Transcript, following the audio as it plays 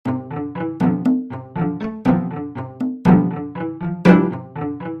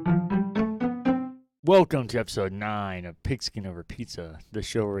Welcome to episode 9 of Pigskin Over Pizza, the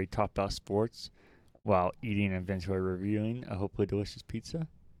show where we talk about sports while eating and eventually reviewing a hopefully delicious pizza.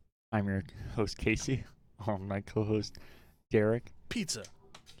 I'm your host, Casey. I'm my co-host, Derek. Pizza.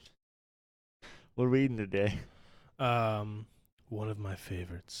 What are we eating today? One of my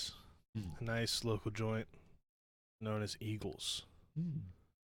favorites. A nice local joint known as Eagles.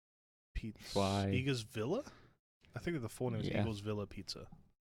 Pizza. Fly. Eagles Villa? I think the full name is Eagles Villa Pizza.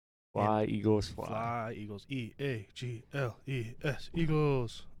 Fly, Eagles, fly. Fly, Eagles. E-A-G-L-E-S.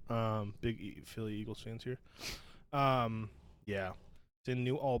 Eagles. Big Philly Eagles fans here. Yeah. It's in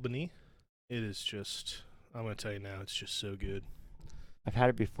New Albany. It is just, I'm going to tell you now, it's just so good. I've had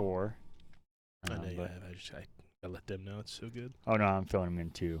it before. I know you have. I let them know it's so good. Oh, no, I'm filling them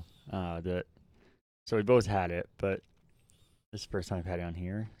in too. So we both had it, but this is the first time I've had it on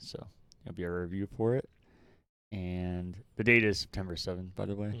here, so it'll be a review for it. And the date is September 7th, by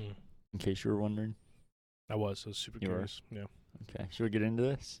the way, in case you were wondering. I was super curious. Yeah. Okay, should we get into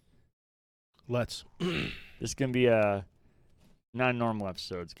this? Let's. This is going to be not a normal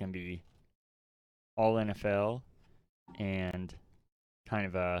episode. It's going to be all NFL and kind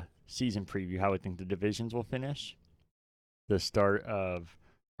of a season preview, how we think the divisions will finish. The start of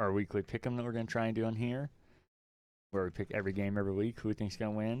our weekly pick'em that we're going to try and do on here, where we pick every game every week, who we think's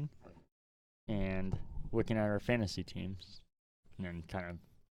going to win, and looking at our fantasy teams, and then kind of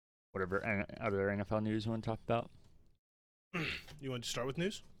whatever other NFL news we want to talk about. You want to start with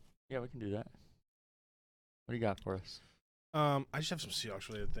news? Yeah, we can do that. What do you got for us? I just have some Seahawks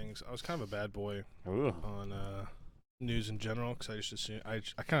related things. I was kind of a bad boy on news in general because I just assumed I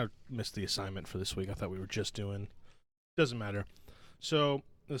kind of missed the assignment for this week. I thought we were just doing. Doesn't matter. So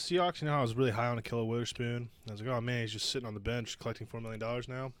the Seahawks, I was really high on Ahkello Witherspoon. I was like, oh man, he's just sitting on the bench collecting $4 million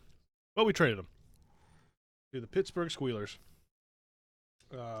now. Well, we traded him to the Pittsburgh Squealers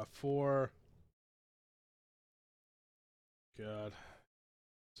for this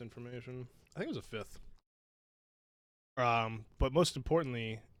information. I think it was a fifth. But most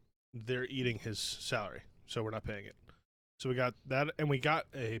importantly, they're eating his salary, so we're not paying it. So we got that, and we got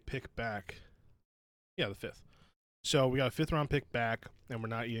a pick back. Yeah, the fifth. So we got a fifth round pick back, and we're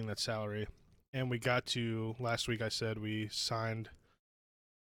not eating that salary. And we got to last week. I said we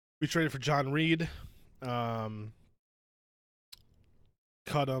traded for John Reed,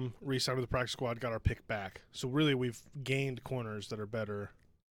 cut him, re-signed with the practice squad, got our pick back. So really, we've gained corners that are better,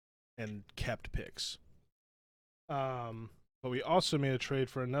 and kept picks. But we also made a trade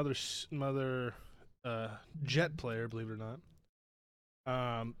for another Jet player, believe it or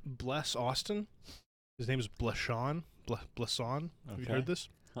not. Bless Austin. His name is Blesson. Blesson. Have you heard this?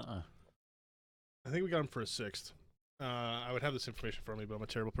 I think we got him for a sixth. I would have this information for me, but I'm a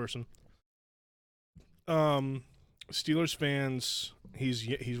terrible person. Steelers fans, he's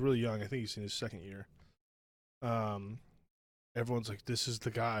really young. I think he's in his second year. Everyone's like, this is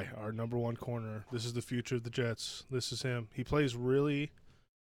the guy, our number one corner. This is the future of the Jets. This is him. He plays really.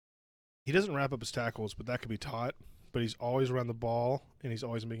 He doesn't wrap up his tackles, but that could be taught. But he's always around the ball, and he's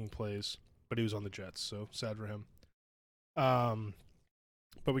always making plays. But he was on the Jets, so sad for him.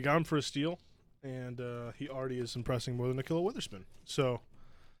 But we got him for a steal, and he already is impressing more than Ahkello Witherspoon. So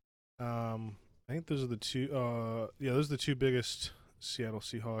I think those are the two. Those are the two biggest Seattle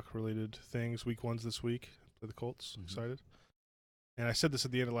Seahawk related things. Week one's this week for the Colts. Mm-hmm. Excited. And I said this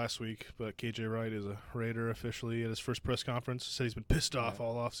at the end of last week, but KJ Wright is a Raider officially at his first press conference. Said he's been pissed off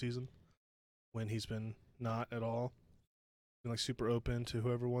all offseason when he's been not at all. Been super open to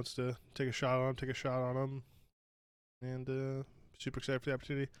whoever wants to take a shot on him. And super excited for the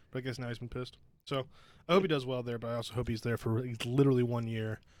opportunity. But I guess now he's been pissed. So I hope he does well there, but I also hope he's there for literally 1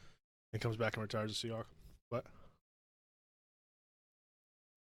 year and comes back and retires a Seahawk. But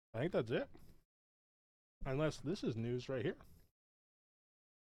I think that's it. Unless this is news right here.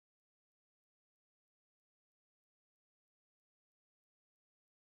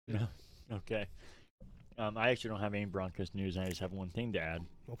 No. Okay. I actually don't have any Broncos news. I just have one thing to add.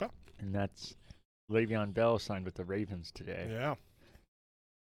 Okay. And that's Le'Veon Bell signed with the Ravens today. Yeah.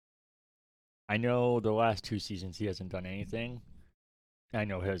 I know the last 2 seasons he hasn't done anything. I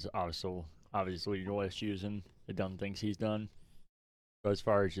know his obviously legal issues and the dumb things he's done. But as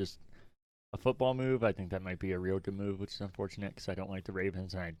far as just a football move, I think that might be a real good move, which is unfortunate because I don't like the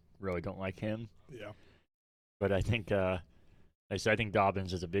Ravens and I really don't like him. Yeah. But I think, I think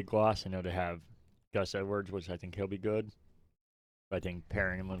Dobbins is a big loss. I know they have Gus Edwards, which I think he'll be good. But I think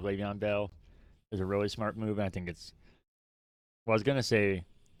pairing him with Le'Veon Bell is a really smart move. And I think I was going to say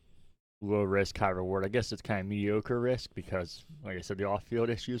low risk, high reward. I guess it's kind of mediocre risk because, like I said, the off-field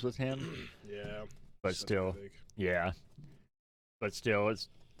issues with him. Yeah. But still, yeah. But still, it's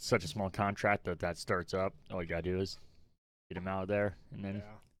such a small contract that starts up. All you gotta do is get him out of there, and then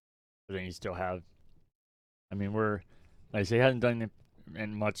but then you still have. I mean, we're like I say, he hasn't done it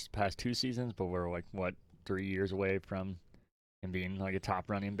in much the past 2 seasons, but we're like what 3 years away from him being like a top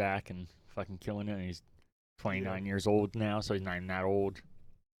running back and fucking killing it. And he's 29 years old now, so he's not even that old.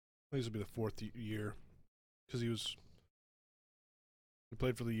 I think this will be the 4th year because he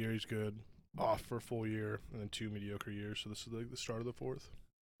played for the year. He's good. Off for a full year and then 2 mediocre years. So this is like the start of the 4th.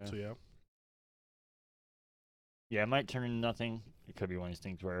 Yeah. So yeah. Yeah, it might turn into nothing. It could be one of these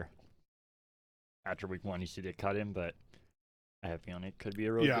things where after week 1 you see they cut him, but I have a feeling it could be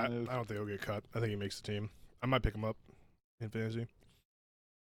a really good move. I don't think he'll get cut. I think he makes the team. I might pick him up in fantasy.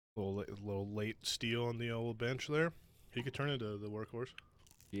 Little late steal on the old bench there. He could turn into the workhorse.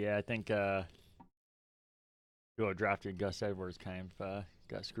 Yeah, I think who drafted Gus Edwards kind of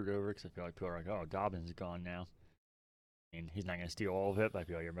got screwed over because I feel like people are like, oh, Dobbins is gone now. I mean, he's not going to steal all of it, but I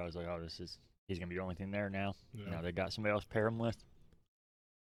feel like everybody's like, oh, he's going to be the only thing there now. Yeah. You know, they got somebody else to pair him with.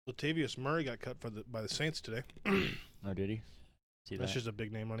 Latavius Murray got cut by the Saints today. Oh, did he? See That's that? just a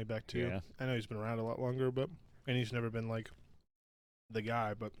big name running back too. Yeah. I know he's been around a lot longer, and he's never been like the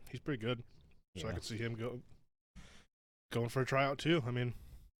guy, but he's pretty good. So I could see him going for a tryout too. I mean,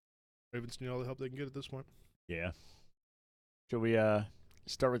 Ravens need all the help they can get at this point. Yeah. Should we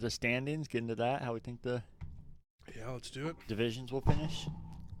start with the standings, get into that, how we think the let's do it. divisions will finish?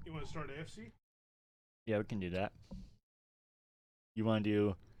 You want to start AFC? Yeah, we can do that. You want to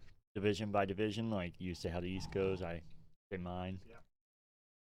do division by division, like you say how the East goes, I say mine? Yeah.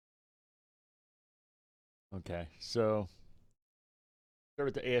 Okay, so start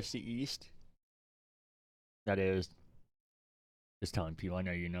with the AFC East. That is, just telling people, I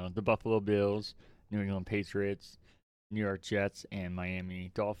know you know, the Buffalo Bills, New England Patriots, New York Jets, and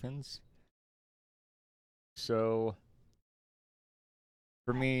Miami Dolphins. So,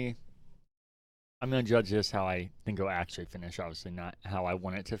 for me, I'm going to judge this how I think it'll actually finish, obviously not how I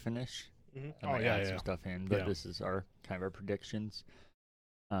want it to finish. Mm-hmm. I might add some stuff in, but this is our kind of our predictions.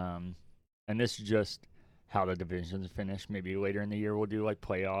 And this is just how the divisions finish. Maybe later in the year we'll do like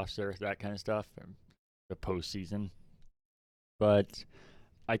playoffs or that kind of stuff, or the postseason. But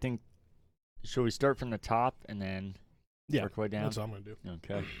I think, should we start from the top and then work our way down? That's what I'm going to do.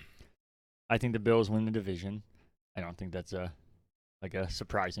 Okay. I think the Bills win the division. I don't think that's a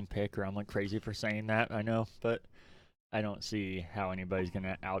surprising pick, or I'm like crazy for saying that, I know, but I don't see how anybody's going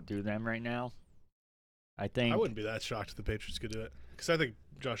to outdo them right now. I wouldn't be that shocked if the Patriots could do it, because I think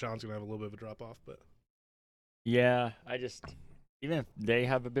Josh Allen's going to have a little bit of a drop-off. But yeah, even if they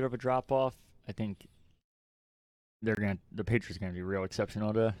have a bit of a drop-off, I think the Patriots are going to be real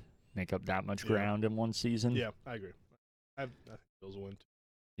exceptional to make up that much ground in one season. Yeah, I agree. I think Bills will win too.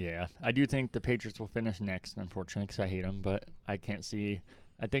 Yeah, I do think the Patriots will finish next, unfortunately, because I hate them, but I can't see.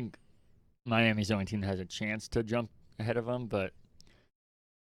 I think Miami's the only team that has a chance to jump ahead of them, but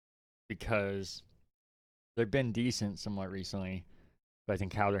because they've been decent somewhat recently, but I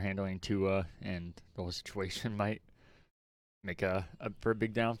think how they're handling Tua and the whole situation might make for a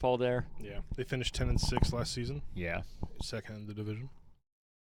big downfall there. Yeah, they finished 10-6 last season. Yeah, second in the division.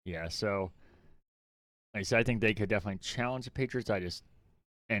 Yeah, so like I said, I think they could definitely challenge the Patriots.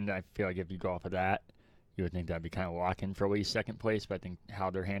 And I feel like if you go off of that, you would think that'd be kind of lock-in for at least second place, but I think how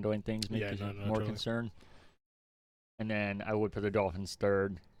they're handling things makes me more concerned. And then I would put the Dolphins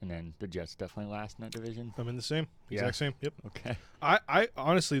third, and then the Jets definitely last in that division. I'm in the same. Exact same. Yep. Okay. I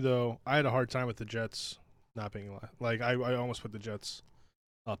honestly, though, I had a hard time with the Jets not being last. Like, I almost put the Jets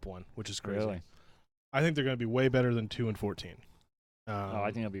up one, which is crazy. Really? I think they're going to be way better than 2-14.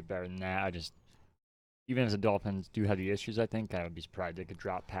 I think it'll be better than that. Even as the Dolphins do have the issues, I think I would be surprised they could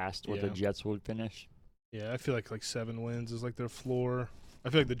drop past what the Jets would finish. Yeah, I feel like 7 wins is like their floor. I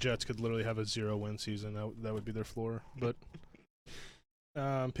feel like the Jets could literally have a 0-win season. That would be their floor. But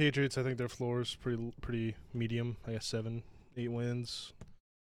Patriots, I think their floor is pretty medium. I guess 7-8 wins.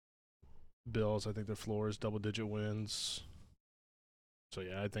 Bills, I think their floor is double-digit wins. So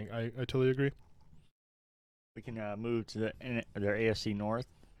yeah, I think I totally agree. We can move to their AFC North.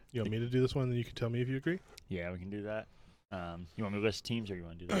 You want me to do this one, and then you can tell me if you agree? Yeah, we can do that. You want me to list teams, or you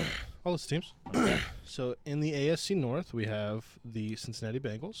want to do that? I'll list teams. Okay. So in the AFC North, we have the Cincinnati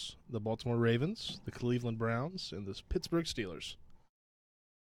Bengals, the Baltimore Ravens, the Cleveland Browns, and the Pittsburgh Steelers.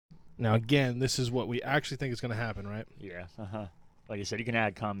 Now, again, this is what we actually think is going to happen, right? Yeah. Like I said, you can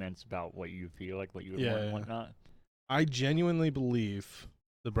add comments about what you feel like, what you would want and whatnot. I genuinely believe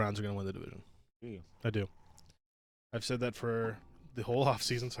the Browns are going to win the division. Do you? I do. I've said that for the whole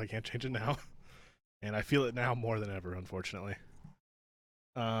offseason, so I can't change it now. And I feel it now more than ever, unfortunately.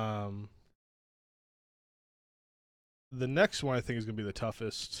 The next one I think is going to be the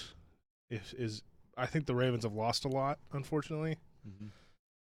toughest. I think the Ravens have lost a lot, unfortunately.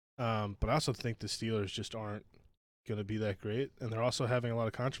 But I also think the Steelers just aren't going to be that great, and they're also having a lot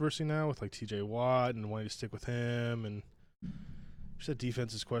of controversy now with like T.J. Watt and wanting to stick with him, and just that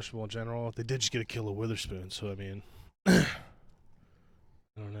defense is questionable in general. They did just get a kill of Witherspoon, so I mean, I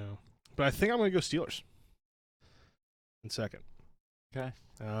don't know, but I think I'm going to go Steelers in second. Okay.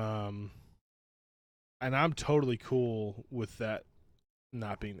 And I'm totally cool with that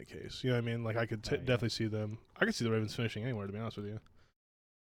not being the case. You know what I mean? Like I could definitely see them. I could see the Ravens finishing anywhere, to be honest with you.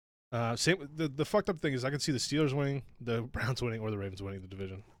 Same. The fucked up thing is I could see the Steelers winning, the Browns winning, or the Ravens winning the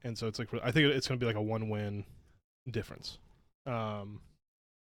division. And so it's like I think it's going to be like a 1-win difference. And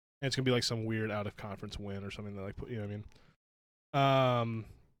it's going to be like some weird out of conference win or something that like you know what I mean.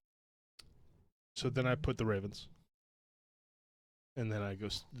 So then I put the Ravens, and then I go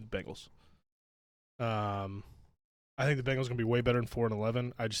Bengals. I think the Bengals are going to be way better in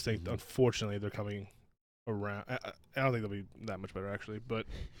 4-11. I just think, unfortunately, they're coming around. I don't think they'll be that much better, actually, but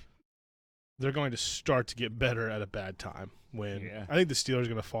they're going to start to get better at a bad time. I think the Steelers are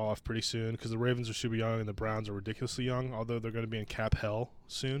going to fall off pretty soon because the Ravens are super young and the Browns are ridiculously young, although they're going to be in cap hell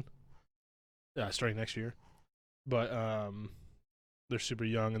soon, starting next year. But they're super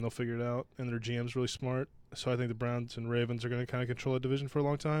young and they'll figure it out, and their GM's really smart. So I think the Browns and Ravens are going to kind of control the division for a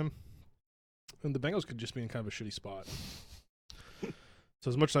long time. And the Bengals could just be in kind of a shitty spot. So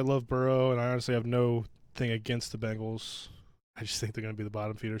as much as I love Burrow, and I honestly have no thing against the Bengals, I just think they're going to be the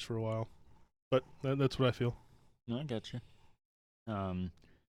bottom feeders for a while. But that's what I feel. No, I got you.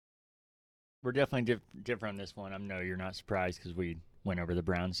 We're definitely different on this one. I know you're not surprised because we went over the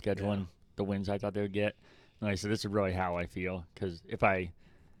Browns' schedule and the wins I thought they would get. And like I said, this is really how I feel because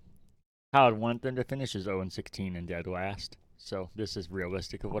how I'd want them to finish is 0-16 and dead last. So this is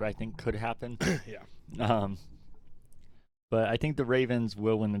realistic of what I think could happen. Yeah. But I think the Ravens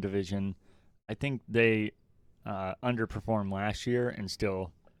will win the division. I think they underperformed last year and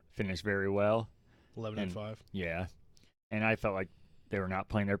still finished very well. 11-5. Yeah. And I felt like they were not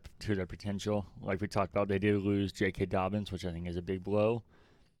playing to their potential. Like we talked about, they did lose J.K. Dobbins, which I think is a big blow.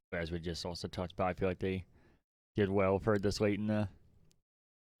 But as we just also talked about, I feel like they did well for this late in the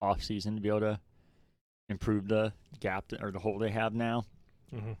offseason to be able to improve the gap or the hole they have now.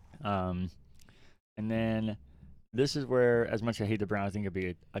 And then this is where, as much as I hate the Browns, I think it'd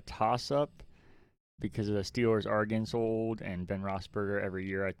be a toss-up because the Steelers are getting sold, and Ben Roethlisberger every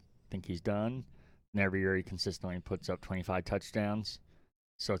year I think he's done. And every year he consistently puts up 25 touchdowns.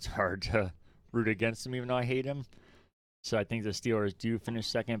 So it's hard to root against him even though I hate him. So I think the Steelers do finish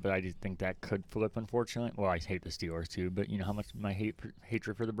second, but I do think that could flip, unfortunately. Well, I hate the Steelers too, but you know how much my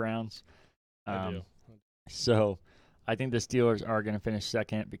hatred for the Browns? I do. So I think the Steelers are going to finish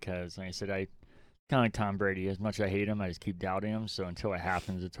second because, like I said, I kind of like Tom Brady. As much as I hate him, I just keep doubting him. So until it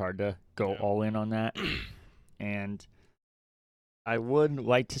happens, it's hard to go all in on that. And I would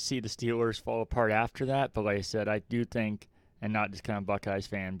like to see the Steelers fall apart after that. But like I said, I do think, and not just kind of Buckeyes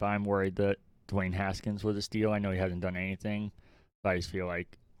fan, but I'm worried that Dwayne Haskins was a steal. I know he hasn't done anything, but I just feel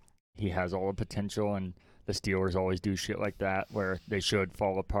like he has all the potential, and the Steelers always do shit like that where they should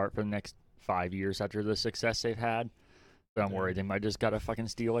fall apart for the next 5 years after the success they've had. But I'm worried they might just got a fucking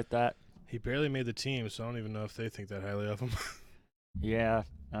steal like that. He barely made the team, so I don't even know if they think that highly of him. Yeah.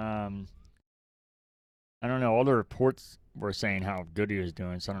 I don't know. All the reports were saying how good he was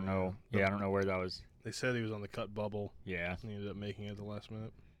doing, so I don't know. I don't know where that was. They said he was on the cut bubble. Yeah. And he ended up making it at the last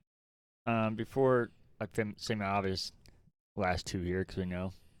minute. Before I say my obvious last two here, because we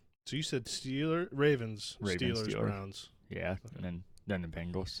know. So you said Ravens, Steelers, Browns. Yeah, okay. And then the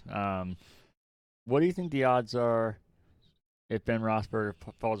Bengals. What do you think the odds are if Ben Roethlisberger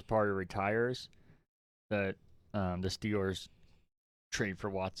falls apart or retires that the Steelers trade for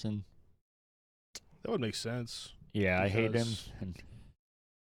Watson? That would make sense. Yeah, I hate him. And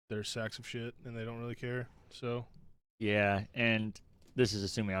they're sacks of shit, and they don't really care. So. Yeah, and this is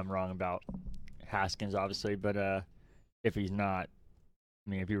assuming I'm wrong about Haskins, obviously, but if he's not, I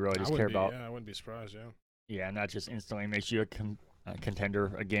mean, if you really just care about... Yeah, I wouldn't be surprised, yeah. Yeah, and that just instantly makes you a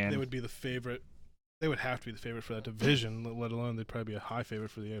contender again. They would be the favorite. They would have to be the favorite for that division, let alone they'd probably be a high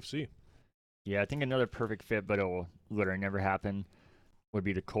favorite for the AFC. Yeah, I think another perfect fit, but it will literally never happen, would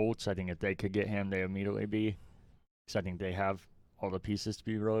be the Colts. I think if they could get him, they immediately be. Because I think they have all the pieces to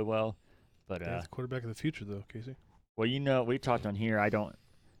be really well. But the quarterback of the future, though, Casey. Well, you know, we talked on here. I don't.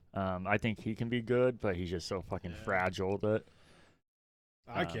 I think he can be good, but he's just so fucking fragile that.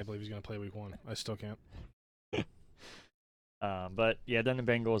 I can't believe he's going to play week 1. I still can't. But yeah, then the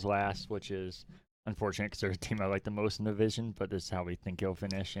Bengals last, which is unfortunate because they're a team I like the most in the division. But this is how we think he'll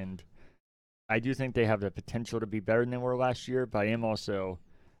finish, and I do think they have the potential to be better than they were last year, but I am also,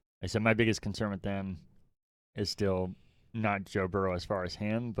 I said my biggest concern with them is still not Joe Burrow as far as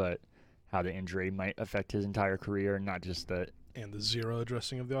him, but how the injury might affect his entire career, and not just the And the zero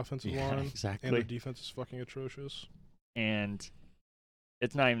addressing of the offensive line. And exactly. their defense is fucking atrocious. And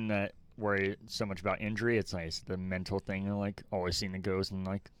it's not even that worry so much about injury. It's like the mental thing, and like always seeing the goes and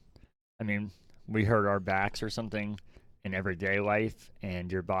like, I mean, we hurt our backs or something in everyday life,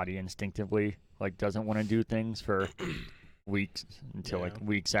 and your body instinctively like doesn't want to do things for weeks until like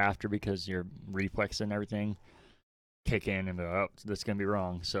weeks after, because your reflex and everything kick in and be like, oh, this is gonna be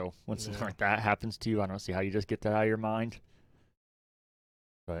wrong. So when something like that happens to you, I don't see how you just get that out of your mind.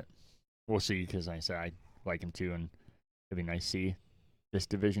 But we'll see, because like I said, I like him too, and it'd be nice to see this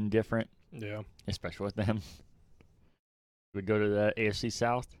division different. Yeah. Especially with them. We go to the AFC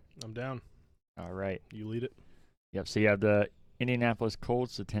South. I'm down. All right. You lead it. Yep. So you have the Indianapolis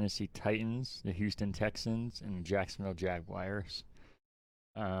Colts, the Tennessee Titans, the Houston Texans, and the Jacksonville Jaguars.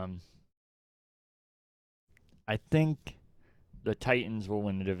 I think the Titans will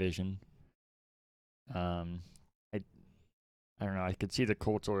win the division. I don't know. I could see the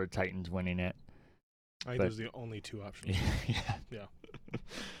Colts or the Titans winning it. I think those are the only two options. Yeah.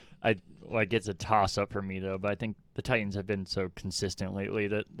 It's a toss up for me though, but I think the Titans have been so consistent lately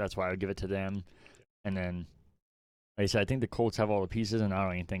that's why I would give it to them. And then, like I said, I think the Colts have all the pieces, and I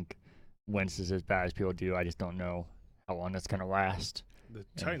don't even think Wentz is as bad as people do. I just don't know how long that's gonna last. The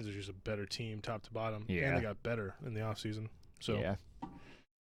Titans are just a better team, top to bottom. Yeah. And they got better in the offseason. So yeah.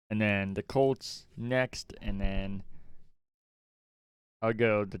 And then the Colts next, and then I'll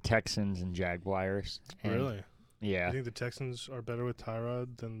go the Texans and Jaguars. And really? Yeah. You think the Texans are better with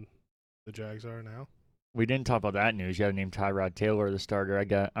Tyrod than the Jags are now? We didn't talk about that news. You have to name Tyrod Taylor the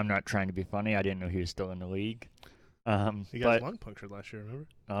starter. I'm not trying to be funny. I didn't know he was still in the league. He got his lung punctured last year, remember?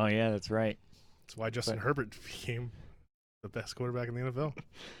 Oh, yeah, that's right. That's why Justin Herbert became the best quarterback in the NFL.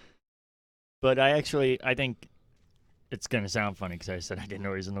 But I think it's going to sound funny because I said I didn't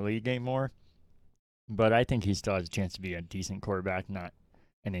know he was in the league anymore. But I think he still has a chance to be a decent quarterback, not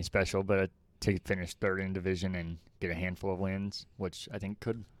anything special, but to finish third in division and get a handful of wins, which I think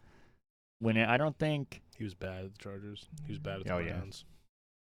could win it. I don't think he was bad at the Chargers. He was bad at the Browns.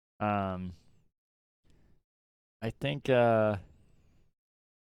 I think I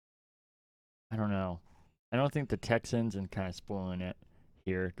don't know. I don't think the Texans, and kind of spoiling it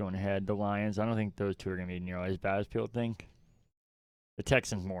here, going ahead, the Lions, I don't think those two are going to be nearly as bad as people think. The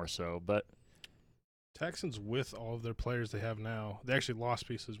Texans more so, but Texans, with all of their players they have now, they actually lost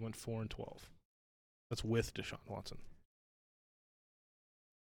pieces, went 4-12. That's with Deshaun Watson.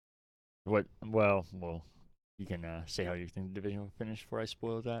 What? Well, you can say how you think the division will finish before I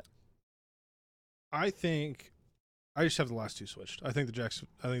spoil that. I just have the last two switched. I think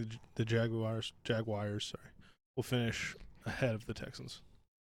the Jaguars, will finish ahead of the Texans.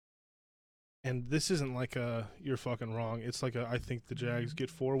 And this isn't like you're fucking wrong. It's like I think the Jags get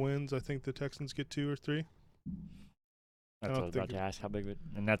 4 wins. I think the Texans get 2 or 3. That's what I was about to ask. How big of it?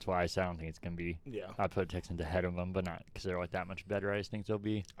 And that's why I said I don't think it's going to be. Yeah. I put the Texans ahead of them, but not because they're like that much better. I just think they'll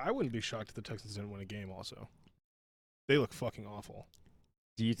be. I wouldn't be shocked if the Texans didn't win a game also. They look fucking awful.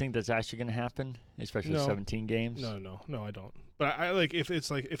 Do you think that's actually going to happen, especially with 17 games? No, I don't. But I like if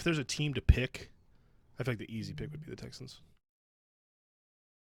there's a team to pick, I think the easy pick would be the Texans.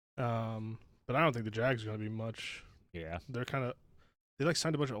 But I don't think the Jags are going to be much. Yeah. They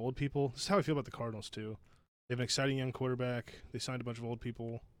signed a bunch of old people. This is how I feel about the Cardinals too. They have an exciting young quarterback. They signed a bunch of old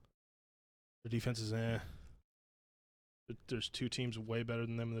people. Their defense is There's 2 teams way better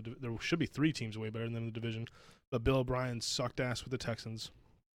than them. There should be 3 teams way better than them in the division. But Bill O'Brien sucked ass with the Texans.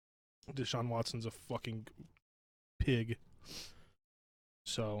 Deshaun Watson's a fucking pig.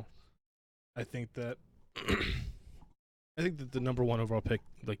 So, I think that the number 1 overall pick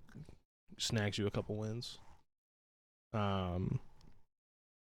snags you a couple wins. But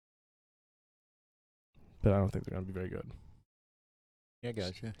I don't think they're going to be very good. Yeah,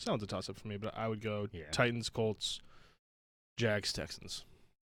 gotcha. Sounds a toss-up for me, but I would go Titans, Colts, Jags, Texans.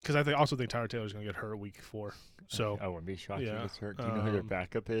 Because I also think Tyler Taylor's going to get hurt week 4. So I wouldn't be shocked if he gets hurt. Do you know who their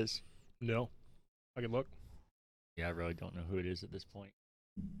backup is? No. I can look. Yeah, I really don't know who it is at this point.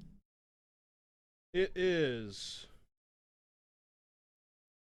 It is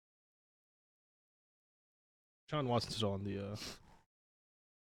Sean Watson's still on the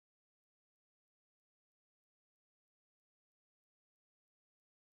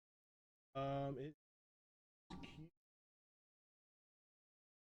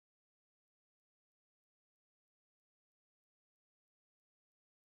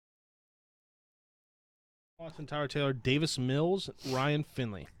Watson, Tyler Taylor, Davis Mills, Ryan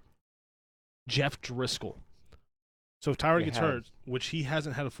Finley. Jeff Driscoll. So if Tyrod They gets have- hurt, which he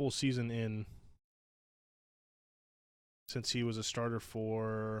hasn't had a full season in since he was a starter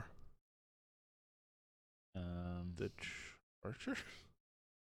for the Chargers.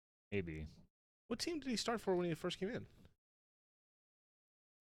 Maybe What team did he start for when he first came in?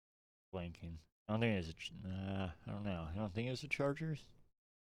 blanking. I don't think it was. I don't know. I don't think it was the Chargers.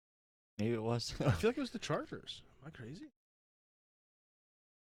 Maybe it was. I feel like it was the Chargers. Am I crazy?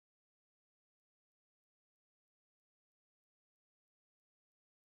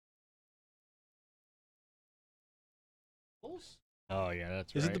 Bills? Oh yeah,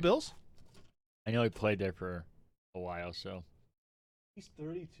 that's Is right. it the Bills? I know he played there for a while, so He's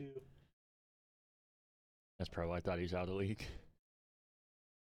 32. that's probably why I thought he was out of the league.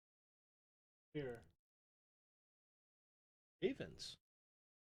 Here. Ravens.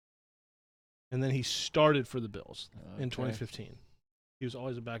 And then he started for the Bills in Okay. 2015. He was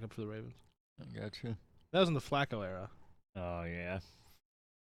always a backup for the Ravens. I gotcha. That was in the Flacco era. Oh yeah.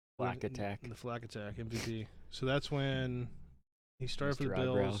 Black attack. The Flack Attack MVP. So that's when he started for the Mr.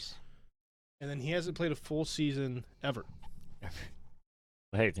 Bills. Eyebrows. And then he hasn't played a full season ever.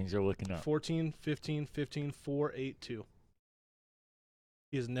 Hey, things are looking up. 14, 15, 15, 4, 8, 2.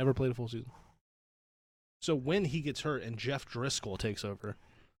 He has never played a full season. So when he gets hurt and Jeff Driscoll takes over,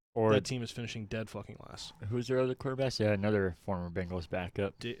 Or that team is finishing dead fucking last. who's their other quarterback? Yeah, another former Bengals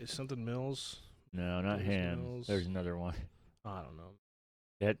backup. Something Mills? No, not Davis him. Mills. There's another one. I don't know.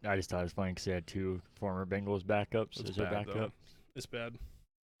 I just thought it was funny because they had two former Bengals backups It's as their bad, though. backup. It's bad.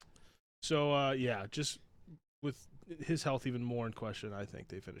 So, yeah, just with his health even more in question, I think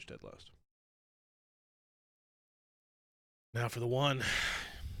they finished dead last. Now for the one.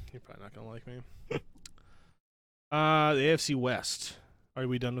 You're probably not going to like me. The AFC West. Are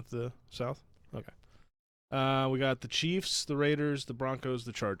we done with the South? Okay. We got the Chiefs, the Raiders, the Broncos,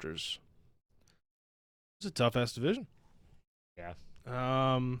 the Chargers. It's a tough-ass division. Yeah.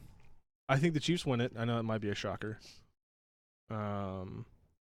 I think the Chiefs win it. I know it might be a shocker. I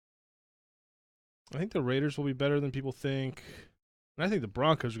think the Raiders will be better than people think. And I think the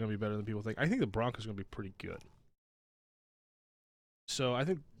Broncos are going to be better than people think. I think the Broncos are going to be pretty good. So I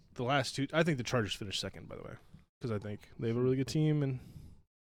think the last two. I think the Chargers finished second, by the way, because I think they have a really good team and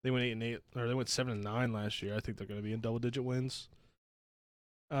they went 8-8, or they went 7-9 last year. I think they're going to be in double-digit wins.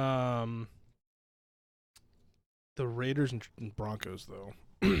 The Raiders and Broncos, though,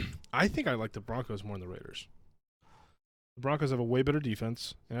 I think I like the Broncos more than the Raiders. The Broncos have a way better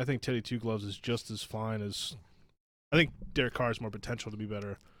defense, and I think Teddy Two Gloves is just as fine as. I think Derek Carr has more potential to be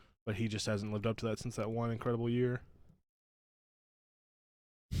better, but he just hasn't lived up to that since that one incredible year.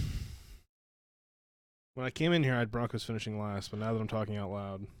 When I came in here, I had Broncos finishing last, but now that I'm talking out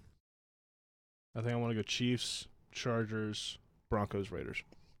loud, I think I want to go Chiefs, Chargers, Broncos, Raiders.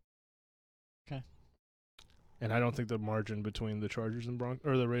 Okay. And I don't think the margin between the Chargers and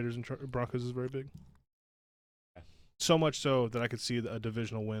the Raiders and Broncos is very big. Okay. So much so that I could see a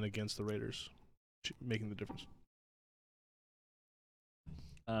divisional win against the Raiders making the difference.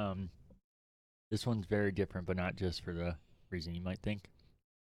 This one's very different, but not just for the reason you might think.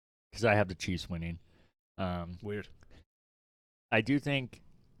 Because I have the Chiefs winning. Weird. I do think,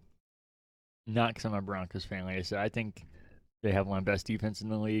 not because I'm a Broncos fan, like I said, I think they have one of the best defense in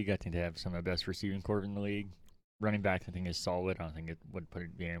the league. I think they have some of the best receiving corps in the league. Running back, I think, is solid. I don't think it would put it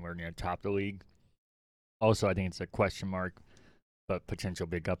anywhere near the top of the league. Also, I think it's a question mark, but potential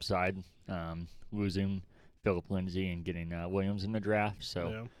big upside. Losing Phillip Lindsay and getting Williams in the draft. So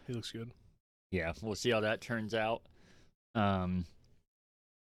Yeah, he looks good. yeah, we'll see how that turns out.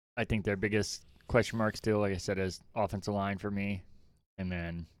 I think their biggest question mark still, like I said, is offensive line for me. And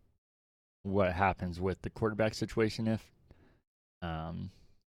then what happens with the quarterback situation if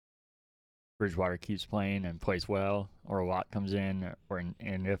Bridgewater keeps playing and plays well, or Locke comes in,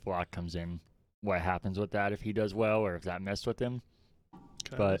 and if Locke comes in, what happens with that if he does well, or if that messed with him.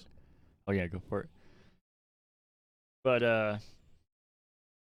 But oh yeah, go for it. But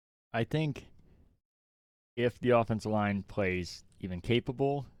I think if the offensive line plays even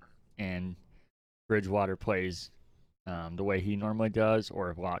capable and Bridgewater plays the way he normally does, or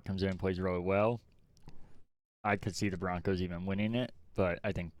if Locke comes in and plays really well, I could see the Broncos even winning it. But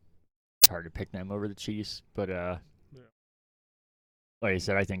I think it's hard to pick them over the Chiefs. But like I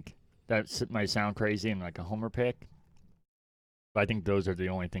said, I think that might sound crazy and like a homer pick. But I think those are the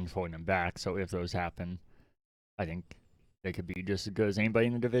only things holding them back. So if those happen, I think they could be just as good as anybody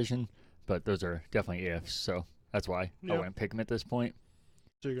in the division. But those are definitely ifs. So that's why I wouldn't pick them at this point.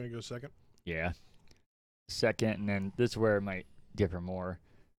 So you're going to go second? Yeah. Second, and then this is where it might differ more.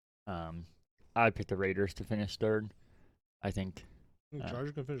 I'd pick the Raiders to finish third. I think The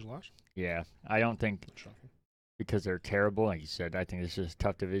Chargers can finish last. Yeah, I don't think Shocking. because they're terrible, like you said. I think this is a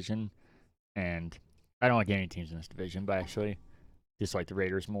tough division, and I don't like any teams in this division, but I actually dislike the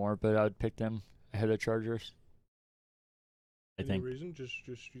Raiders more. But I would pick them ahead of the Chargers. I Any think. reason? Just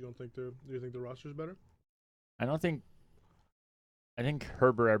you don't think do you think the roster's better? I don't think. I think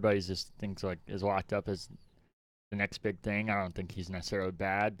Herbert, everybody just thinks like is locked up as the next big thing. I don't think he's necessarily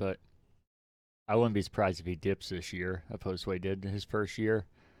bad, but I wouldn't be surprised if he dips this year, opposed to what he did his first year.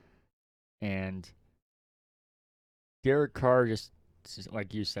 And Derek Carr, just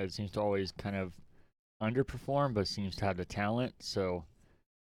like you said, seems to always kind of underperform, but seems to have the talent. So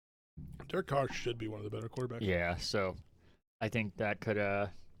Derek Carr should be one of the better quarterbacks. yeah, so I think that could. I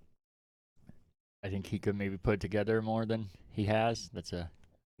think he could maybe put it together more than he has. That's a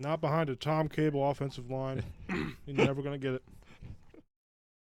Not behind a Tom Cable offensive line. You're never gonna get it.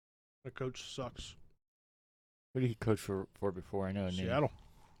 That coach sucks. What did he coach for before? I know a name. Seattle.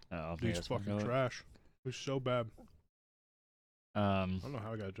 Oh, Dude's fucking trash. He's so bad. I don't know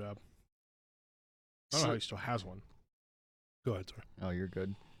how he got a job. I don't know how he still has one. Go ahead, sorry. Oh, you're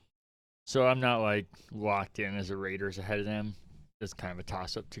good. So I'm not like locked in as the Raiders ahead of them. It's kind of a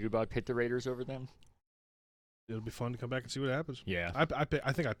toss up too, but I'd pick the Raiders over them. It'll be fun to come back and see what happens. Yeah. I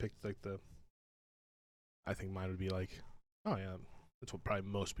think I picked like the. I think mine would be like, oh yeah, that's what probably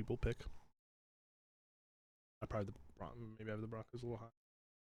most people pick. Maybe I have the Broncos a little high,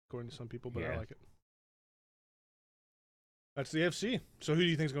 according to some people, but I Yeah. like it. That's the AFC. So who do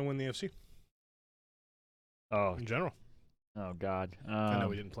you think is going to win the AFC Oh, in general? oh God. I know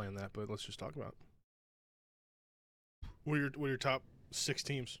we didn't plan that, but let's just talk about it. What are your top 6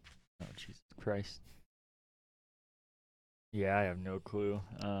 teams? Oh, Jesus Christ. Yeah, I have no clue.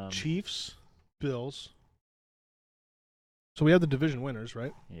 Chiefs, Bills. So we have the division winners,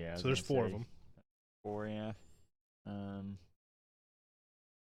 right? Yeah. So there's 4 of them. 4, yeah. I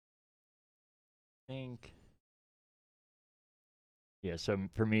think. Yeah, so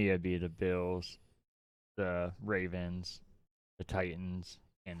for me, it'd be the Bills, the Ravens, the Titans,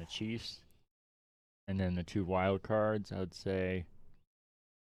 and the Chiefs. And then the 2 wild cards, I would say.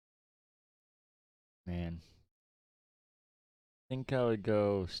 Man. I think I would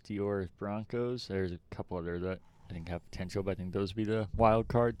go Steelers, Broncos. There's a couple other that I think have potential, but I think those would be the wild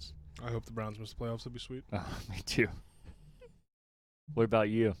cards. I hope the Browns miss the playoffs. That'd be sweet. Oh, me too. What about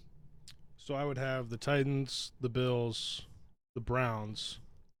you? So I would have the Titans, the Bills, the Browns,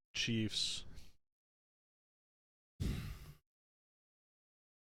 Chiefs.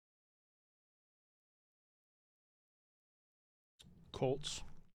 Colts.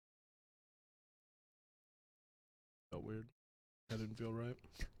 Felt weird. That didn't feel right.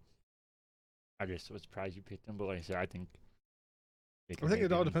 I just was surprised you picked them, but like I said, I think. I think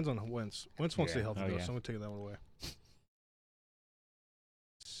it all depends on Wentz. Wentz won't Yeah. stay healthy, Oh, though, yeah. so I'm going to take that one away.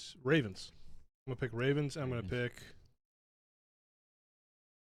 Ravens. I'm going to pick Ravens. I'm going to Ravens. pick.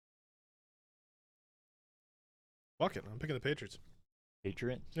 Fuck it. I'm picking the Patriots.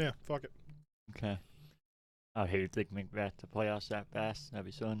 Patriots. Yeah, fuck it. Okay. I hate to make back to playoffs that fast. That'd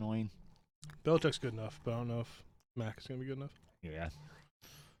be so annoying. Belichick's good enough, but I don't know if Mac is going to be good enough. Yeah.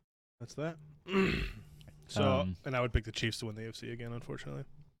 That's that. So, and I would pick the Chiefs to win the AFC again, unfortunately.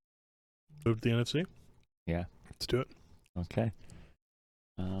 Move to the NFC? Yeah. Let's do it. Okay.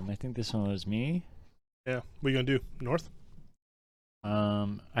 I think this one was me. Yeah. What are you going to do? North?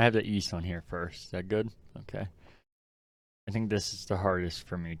 I have the East on here first. Is that good? Okay. I think this is the hardest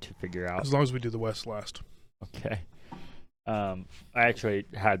for me to figure out. As long as we do the West last. Okay. I actually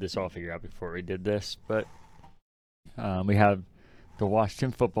had this all figured out before we did this, but we have the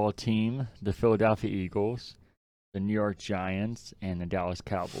Washington football team, the Philadelphia Eagles, the New York Giants, and the Dallas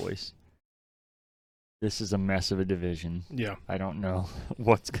Cowboys. This is a mess of a division. Yeah. I don't know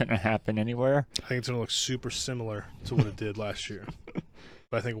what's going to happen anywhere. I think it's going to look super similar to what it did last year.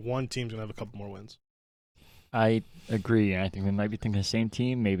 But I think one team's going to have a couple more wins. I agree, and I think we might be thinking the same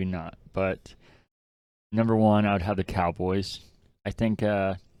team, maybe not. But number one, I would have the Cowboys. I think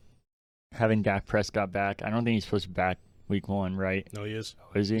having Dak Prescott back, I don't think he's supposed to be back week 1, right? No, he is.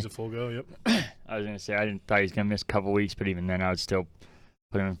 Is he? He's a full go, yep. I was going to say, I didn't thought he was going to miss a couple weeks, but even then I would still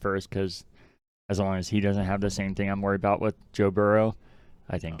put him in first because as long as he doesn't have the same thing I'm worried about with Joe Burrow,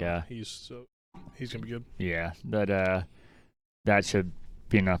 I think he's going to be good. yeah, that should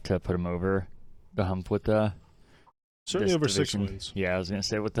be enough to put him over the hump with Certainly this over division. 6 wins. Yeah, I was going to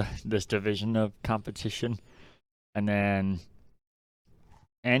say with this division of competition. And then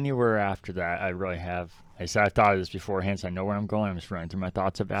anywhere after that, I really have. I said I thought of this beforehand, so I know where I'm going. I'm just running through my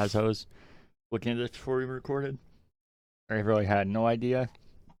thoughts as I was looking at this before we recorded. I really had no idea.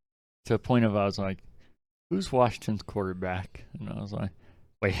 To the point of I was like, Who's Washington's quarterback? And I was like,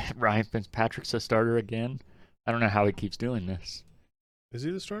 wait, Ryan Fitzpatrick's a starter again? I don't know how he keeps doing this. Is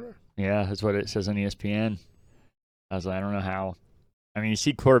he the starter? Yeah, that's what it says on ESPN. I was like, I don't know how. I mean, you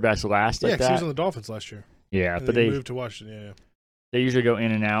see quarterbacks last Yeah, like 'cause he was that. on the Dolphins last year. Yeah, And but then he they moved to Washington. Yeah, yeah. they usually go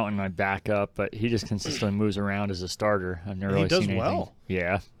in and out and like back up, but he just consistently moves around as a starter. I've never And he really does seen anything. well.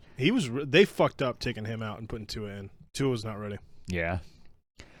 Yeah, They fucked up taking him out and putting Tua in. Tua was not ready. yeah.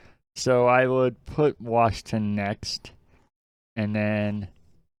 So I would put Washington next, and then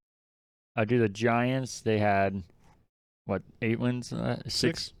I'd do the Giants. They had what, 8 wins?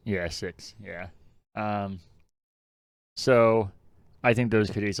 Six? Yeah, 6. Yeah. So I think those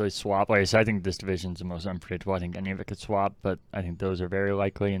could easily swap. Like I said, I think this division's the most unpredictable. I think any of it could swap, but I think those are very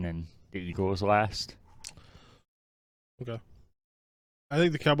likely. And then the Eagles last. Okay. I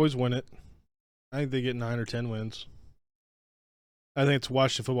think the Cowboys win it. I think they get 9 or 10 wins. I think it's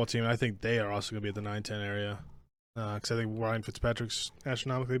Washington football team. And I think they are also going to be at the 9-10 area. Because I think Ryan Fitzpatrick's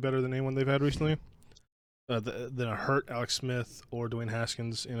astronomically better than anyone they've had recently. Than a hurt Alex Smith or Dwayne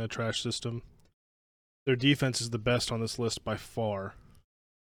Haskins in a trash system. Their defense is the best on this list by far.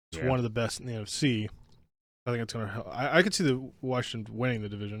 It's one of the best in the NFC. I think it's going to help. I could see the Washington winning the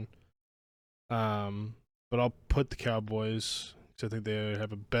division. But I'll put the Cowboys because I think they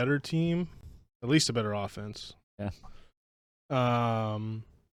have a better team, at least a better offense. Yeah.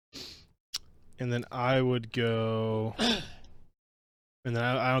 And then I would go, and then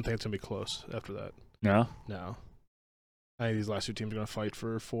I don't think it's gonna be close after that. No? No. I think these last two teams are gonna fight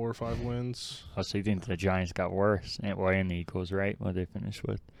for 4 or 5 wins. Oh, so you think the Giants got worse? And the Eagles, right? What they finished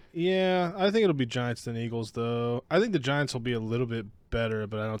with? Yeah, I think it'll be Giants than Eagles, though. I think the Giants will be a little bit better,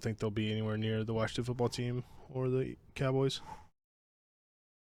 but I don't think they'll be anywhere near the Washington football team or the Cowboys.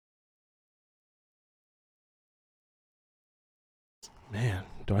 Man,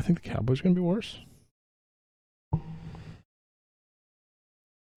 do I think the Cowboys are going to be worse?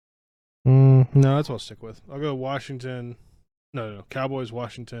 No, that's what I'll stick with. I'll go Washington. No. Cowboys,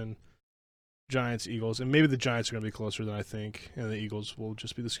 Washington, Giants, Eagles. And maybe the Giants are going to be closer than I think, and the Eagles will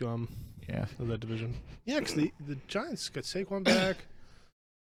just be the scum of that division. Yeah, because the Giants got Saquon back.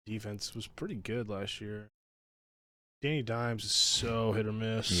 Defense was pretty good last year. Danny Dimes is so hit or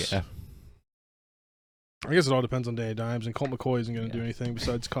miss. Yeah. I guess it all depends on Danny Dimes, and Colt McCoy isn't going to do anything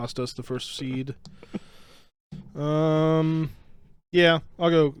besides cost us the first seed. Yeah, I'll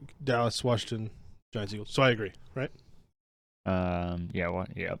go Dallas, Washington, Giants, Eagles. So I agree, right? Yep.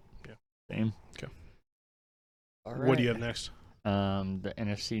 Yeah. Same. Okay. All What do you have next? The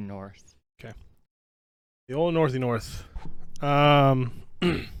NFC North. Okay. The old Northy North. God,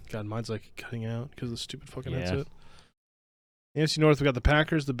 mine's like cutting out because of the stupid fucking headset. NFC North, we got the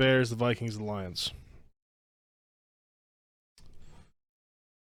Packers, the Bears, the Vikings, the Lions.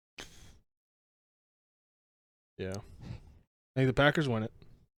 Yeah. I think the Packers win it.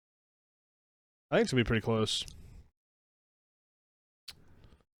 I think it's going to be pretty close.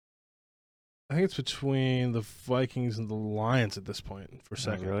 I think it's between the Vikings and the Lions at this point for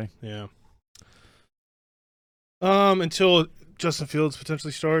second. Oh, really? Yeah. Until Justin Fields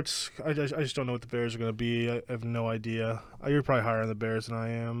potentially starts. I just don't know what the Bears are going to be. I have no idea. You're probably higher on the Bears than I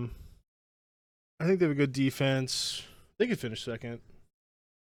am. I think they have a good defense. They could finish second.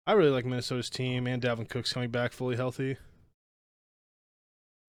 I really like Minnesota's team, and Dalvin Cook's coming back fully healthy.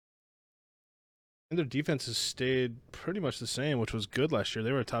 And their defense has stayed pretty much the same, which was good last year.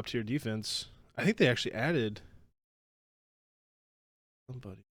 They were a top-tier defense. I think they actually added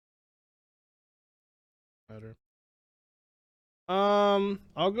somebody. Better.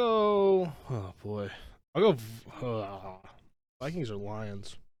 I'll go. Oh boy, I'll go. Vikings or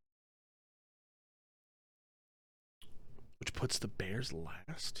Lions, which puts the Bears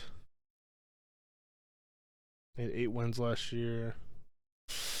last. They had 8 wins last year.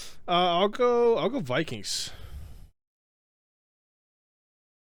 I'll go Vikings.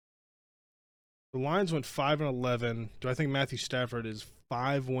 The Lions went 5-11. Do I think Matthew Stafford is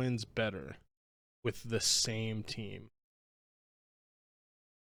 5 wins better with the same team?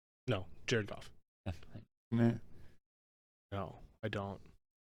 No, Jared Goff. No, I don't.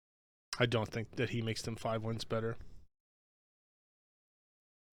 I don't think that he makes them 5 wins better.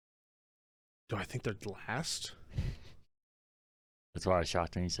 Do I think they're last? That's why I was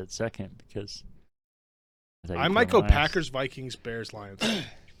shocked when he said second, because I might go Packers, Vikings, Bears, Lions.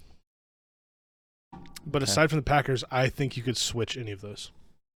 But aside from the Packers, I think you could switch any of those.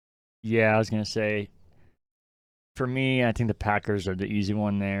 Yeah, I was going to say, for me, I think the Packers are the easy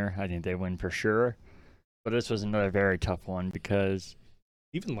one there. I think they win for sure. But this was another very tough one because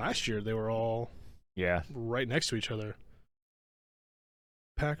even last year, they were all right next to each other.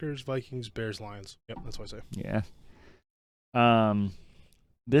 Packers, Vikings, Bears, Lions. Yep, that's what I say. Yeah.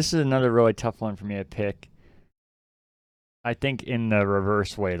 This is another really tough one for me to pick. I think in the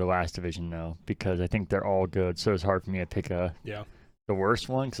reverse way, the last division, though, because I think they're all good. So it's hard for me to pick the worst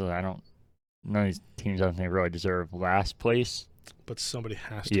one because none of these teams I don't think really deserve last place. But somebody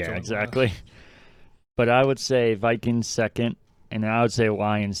has to. Yeah, exactly. But I would say Vikings second, and I would say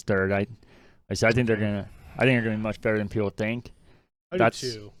Lions third. I think they're gonna be much better than people think. I do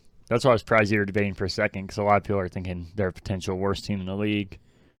too. That's why I was surprised you were debating for a second because a lot of people are thinking they're a potential worst team in the league.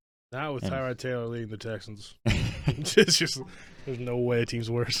 Not with Tyrod Taylor leading the Texans. It's just there's no way a team's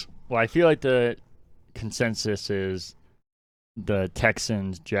worse. Well, I feel like the consensus is the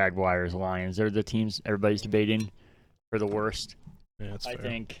Texans, Jaguars, Lions. They're the teams everybody's debating for the worst. Yeah, that's fair. I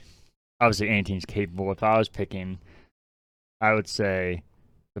think obviously any team's capable. If I was picking, I would say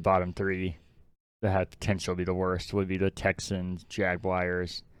the bottom three that had potential to be the worst would be the Texans,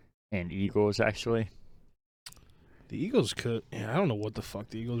 Jaguars, and Eagles, actually. The Eagles could... Yeah, I don't know what the fuck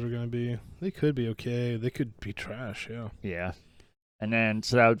the Eagles are going to be. They could be okay. They could be trash, yeah. Yeah. And then,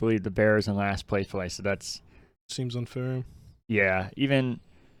 so that would leave the Bears in last place. So that's... Seems unfair. Yeah. Even...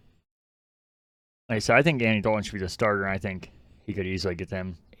 Like I said, I think Andy Dalton should be the starter, and I think he could easily get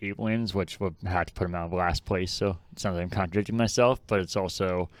them 8 wins, which would have to put him out of last place. So it sounds like I'm contradicting myself, but it's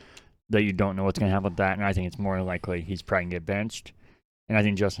also that you don't know what's going to happen with that, and I think it's more likely he's probably going to get benched. And I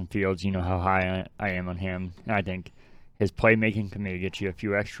think Justin Fields, you know how high I am on him, and I think his playmaking can maybe get you a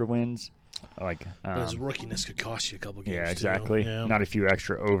few extra wins. But his rookiness could cost you a couple games. Yeah, exactly. Yeah. Not a few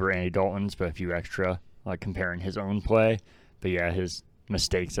extra over Andy Dalton's, but a few extra, like comparing his own play. But yeah, his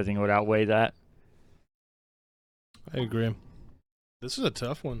mistakes, I think, would outweigh that. I agree. This is a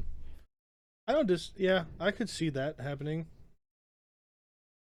tough one. I could see that happening.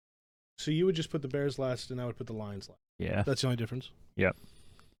 So you would just put the Bears last, and I would put the Lions last. Yeah. That's the only difference. Yep.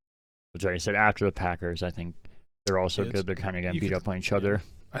 Which, like I said, after the Packers, I think they're also good. They're kind of going to beat up on each other.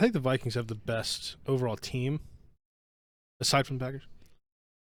 I think the Vikings have the best overall team, aside from the Packers.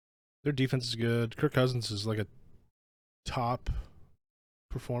 Their defense is good. Kirk Cousins is like a top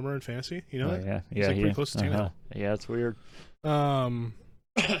performer in fantasy. You know that? Yeah. He's pretty close to team now. Yeah, it's weird. And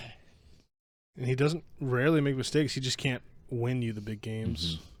he doesn't rarely make mistakes. He just can't win you the big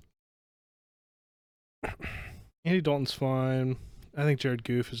games. Andy Dalton's fine. I think Jared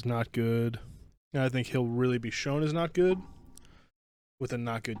Goff is not good. And I think he'll really be shown as not good with a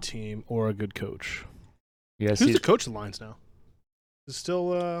not good team or a good coach. Yes, who's the coach of the Lions now? Is it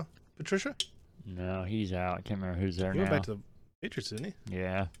still Patricia? No, he's out. I can't remember who's there now. He went back to the Patriots, didn't he?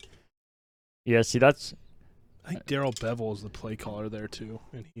 Yeah. Yeah, see, that's... I think Darrell Bevel is the play caller there, too,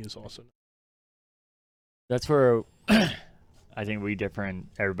 and he is also... That's where I think we differ in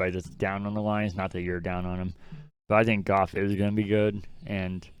everybody that's down on the Lions. Not that you're down on them. But I think Goff is going to be good,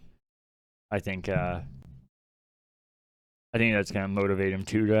 and I think that's going to motivate him,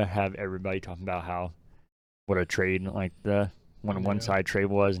 too, to have everybody talking about what a trade like the one-side trade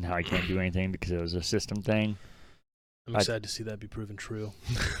was and how he can't do anything because it was a system thing. I'm excited to see that be proven true.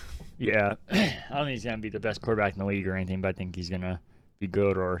 Yeah. I don't think he's going to be the best quarterback in the league or anything, but I think he's going to be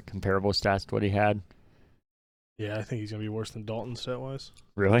good or comparable stats to what he had. Yeah, I think he's going to be worse than Dalton stat-wise.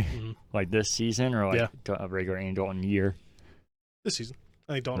 Really? Mm-hmm. Like this season or like a regular Andy Dalton year? This season.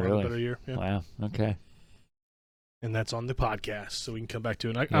 I think Dalton had a better year. Yeah. Wow. Okay. And that's on the podcast, so we can come back to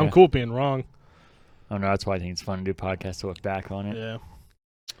it. I'm cool being wrong. Oh, no, that's why I think it's fun to do podcasts to look back on it.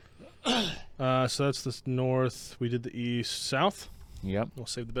 Yeah. So that's the North. We did the East. South? Yep. We'll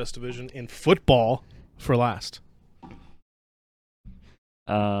save the best division in football for last.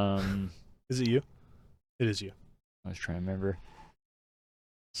 Is it you? It is you. I was trying to remember.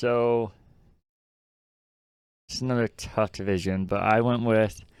 So, it's another tough division, but I went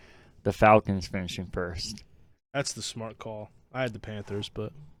with the Falcons finishing first. That's the smart call. I had the Panthers,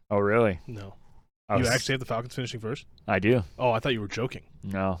 but... Oh, really? No. You actually have the Falcons finishing first? I do. Oh, I thought you were joking.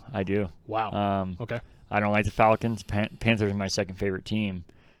 No, I do. Wow. Okay. I don't like the Falcons. Panthers are my second favorite team.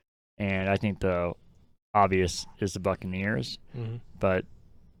 And I think the obvious is the Buccaneers. Mm-hmm. But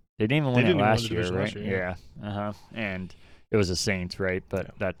they didn't even win it last year, right? Last year, yeah. And it was the Saints, right?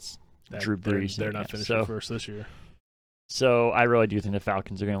 But that's Drew Brees. They're not finishing first this year. So I really do think the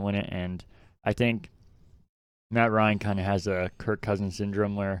Falcons are going to win it. And I think Matt Ryan kind of has a Kirk Cousins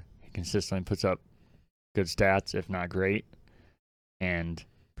syndrome where he consistently puts up good stats, if not great. And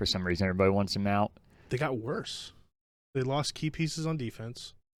for some reason, everybody wants him out. They got worse. They lost key pieces on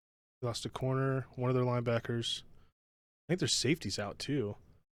defense. They lost a corner, one of their linebackers. I think their safety's out, too.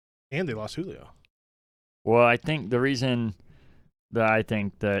 And they lost Julio. Well, I think the reason that I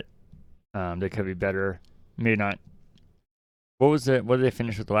think that they could be better, maybe not What was it? What did they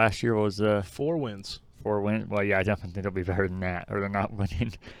finish with last year? What was the 4 wins. 4 win? Well, yeah, I definitely think they'll be better than that, or they're not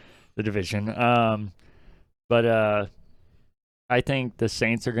winning the division. But I think the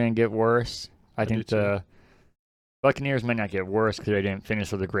Saints are going to get worse. I think the Buccaneers might not get worse because they didn't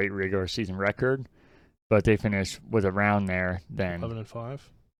finish with a great regular season record, but they finished with around there. Then 11-5.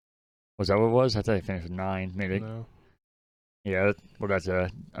 Was that what it was? I thought they finished with 9, maybe. No. Yeah, well, that's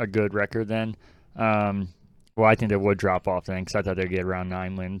a good record then. Well, I think they would drop off then because I thought they'd get around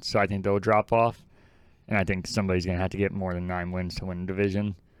 9 wins. So I think they'll drop off. And I think somebody's going to have to get more than 9 wins to win the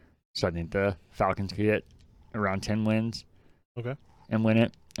division. So I think the Falcons could get around 10 wins. Okay. And win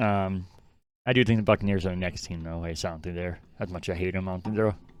it. I do think the Buccaneers are the next team, though. I don't think they're, as much as I hate them, I don't think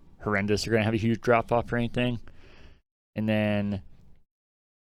they're horrendous. They're going to have a huge drop off or anything. And then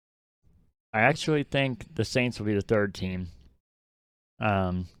I actually think the Saints will be the third team.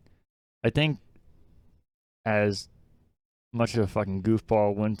 I think as much of a fucking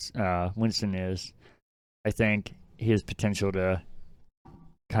goofball Winston is, I think he has potential to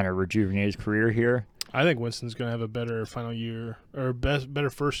kind of rejuvenate his career here. I think Winston's going to have a better final year, or better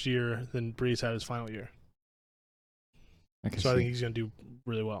first year than Breeze had his final year. I think he's going to do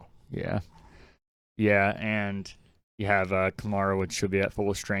really well. Yeah. Yeah, and you have Kamara, which should be at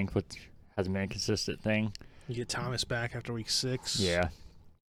full strength, which hasn't been a consistent thing. You get Thomas back after week 6. Yeah.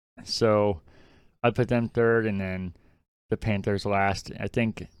 So I'd put them third, and then the Panthers last. I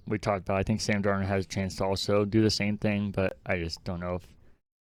think we talked about, I think Sam Darnold has a chance to also do the same thing, but I just don't know if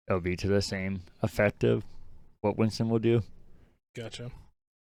it'll be to the same effect of what Winston will do. Gotcha.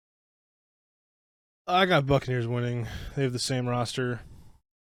 I got Buccaneers winning. They have the same roster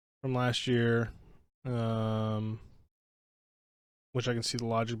from last year, which I can see the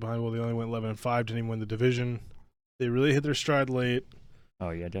logic behind. Well, they only went 11-5, didn't even win the division. They really hit their stride late. Oh,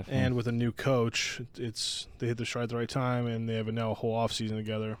 yeah, definitely. And with a new coach, they hit their stride at the right time, and they have now a whole offseason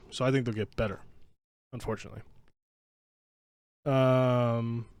together. So I think they'll get better, unfortunately. I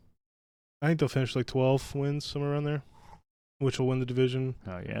think they'll finish like 12 wins, somewhere around there, which will win the division.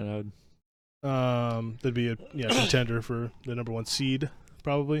 Oh, yeah, that would. They'd be a contender for the number 1 seed,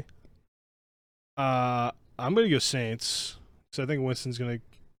 probably. I'm going to go Saints, because I think Winston's going to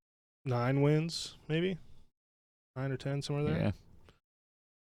 9 wins, maybe 9 or 10, somewhere there. Yeah.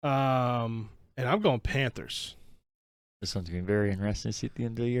 And I'm going Panthers. This one's going to be very interesting to see at the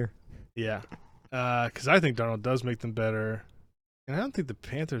end of the year. Yeah. Because I think Darnold does make them better. And I don't think the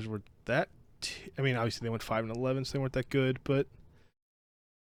Panthers were that... I mean, obviously they went 5-11, so they weren't that good, but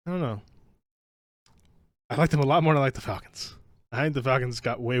I don't know. I like them a lot more than I like the Falcons. I think the Falcons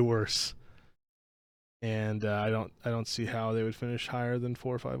got way worse. And I don't see how they would finish higher than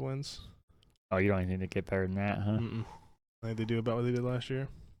 4 or 5 wins. Oh, you don't even think they get better than that, huh? Mm-mm. I think they do about what they did last year.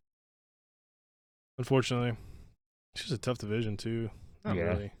 Unfortunately. It's just a tough division, too. Not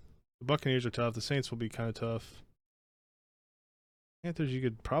really. The Buccaneers are tough. The Saints will be kind of tough. Panthers, you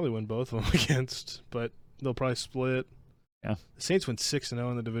could probably win both of them against, but they'll probably split. Yeah. The Saints went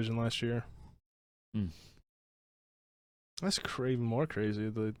 6-0 in the division last year. Mm. That's even more crazy.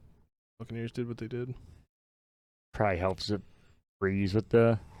 The Buccaneers did what they did. Probably helps it Breeze with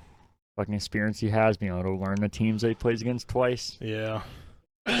the fucking experience he has, being able to learn the teams that he plays against twice. Yeah.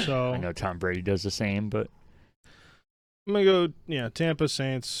 So I know Tom Brady does the same, but I'm gonna go Tampa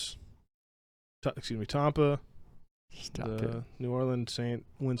Saints. Tampa. Stop the it. New Orleans Saint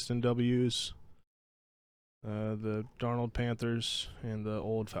Winston W's. The Darnold Panthers and the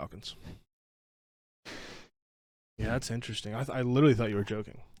old Falcons. Yeah, that's interesting. I literally thought you were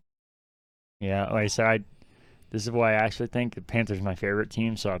joking. Yeah, like I said, this is why I actually think the Panthers are my favorite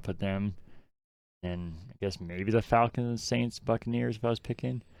team, so I put them in, I guess, maybe the Falcons, Saints, Buccaneers if I was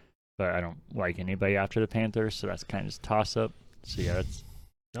picking. But I don't like anybody after the Panthers, so that's kind of just a toss-up. So, yeah, that's...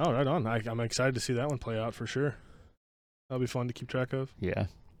 Oh, right on. I'm excited to see that one play out for sure. That'll be fun to keep track of. Yeah.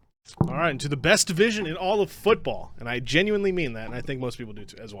 All right, into the best division in all of football. And I genuinely mean that, and I think most people do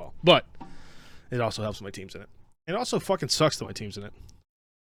too as well. But it also helps my team's in it. It also fucking sucks that my team's in it.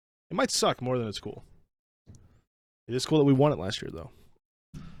 It might suck more than it's cool. It is cool that we won it last year, though.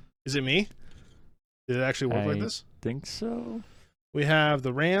 Is it me? Did it actually work like this? I think so. We have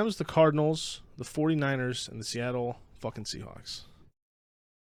the Rams, the Cardinals, the 49ers, and the Seattle fucking Seahawks.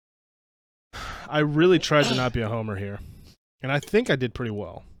 I really tried to not be a homer here. And I think I did pretty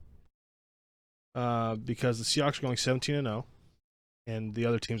well. Because the Seahawks are going 17-0, and the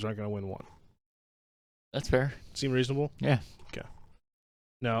other teams aren't going to win one. That's fair. Seem reasonable? Yeah. Okay.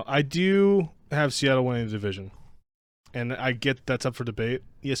 Now, I do have Seattle winning the division. And I get that's up for debate.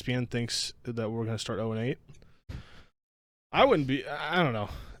 ESPN thinks that we're going to start 0-8. I wouldn't be... I don't know.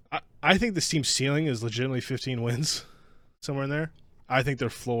 I think this team's ceiling is legitimately 15 wins. somewhere in there. I think their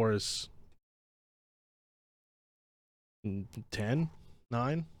floor is 10,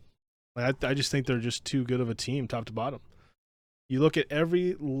 9. Like, I just think they're just too good of a team, top to bottom. You look at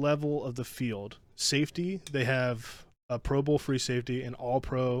every level of the field. Safety, they have a Pro Bowl free safety, an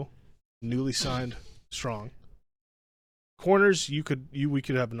All-Pro, newly signed strong. Corners, we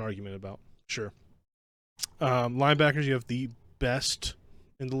could have an argument about, sure. Linebackers, you have the best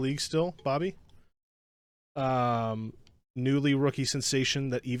in the league still, Bobby. Newly rookie sensation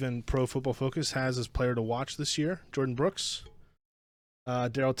that even Pro Football Focus has as player to watch this year, Jordan Brooks.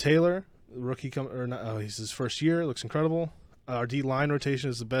 Darrell Taylor, rookie he's his first year, looks incredible. Our D line rotation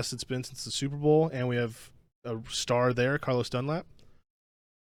is the best it's been since the Super Bowl, and we have a star there, Carlos Dunlap.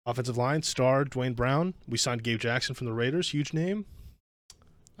 Offensive line, star Dwayne Brown. We signed Gabe Jackson from the Raiders, huge name.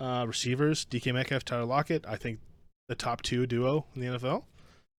 Receivers, DK Metcalf, Tyler Lockett. I think the top 2 duo in the NFL.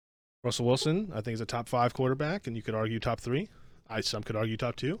 Russell Wilson, I think, is a top 5 quarterback, and you could argue top 3. Some could argue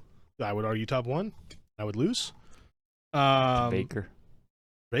top 2. I would argue top 1. I would lose. Baker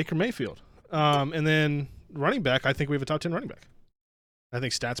Mayfield. And then running back, I think we have a top 10 running back. I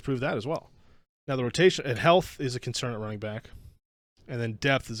think stats prove that as well. Now, the rotation and health is a concern at running back, and then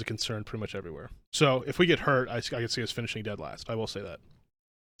depth is a concern pretty much everywhere. So if we get hurt, I could see us finishing dead last. I will say that.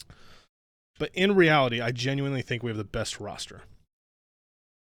 But in reality, I genuinely think we have the best roster.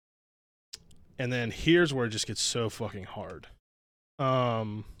 And then here's where it just gets so fucking hard.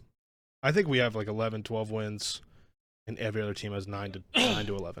 I think we have like 11, 12 wins, and every other team has 9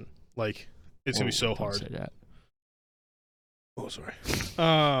 to 11. Like, it's gonna be so hard. Say that. Oh, sorry.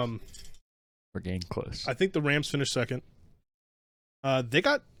 We're getting close. I think the Rams finished second. They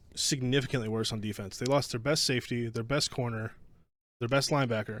got significantly worse on defense. They lost their best safety, their best corner, their best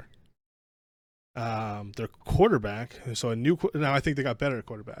linebacker, their quarterback. So now I think they got better at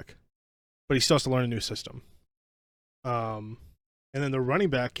quarterback, but he still has to learn a new system. And then the running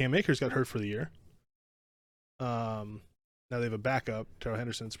back, Cam Akers, got hurt for the year. Now they have a backup. Terrell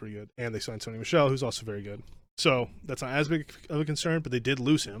Henderson's pretty good. And they signed Sony Michel, who's also very good. So that's not as big of a concern, but they did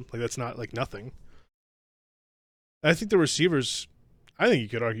lose him. Like, that's not like nothing. I think the receivers, I think you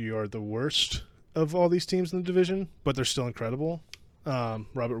could argue, are the worst of all these teams in the division, but they're still incredible.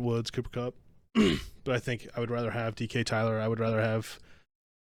 Robert Woods, Cooper Kupp. But I think I would rather have DK Tyler. I would rather have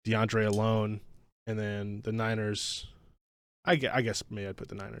DeAndre alone. And then the Niners, I guess maybe I'd put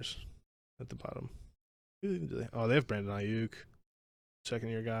the Niners at the bottom. Oh, they have Brandon Ayuk,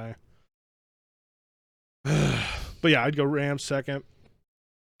 second-year guy. But yeah, I'd go Rams second.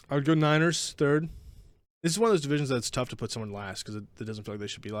 I would go Niners third. This is one of those divisions that's tough to put someone last because it doesn't feel like they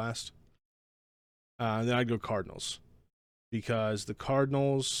should be last. And then I'd go Cardinals because the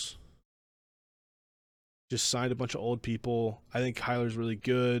Cardinals just signed a bunch of old people. I think Kyler's really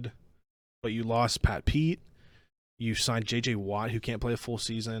good, but you lost Pat Pete. You signed J.J. Watt, who can't play a full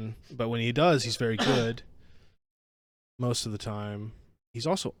season, but when he does, he's very good most of the time. He's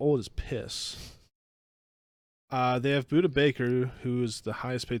also old as piss. They have Budda Baker, who is the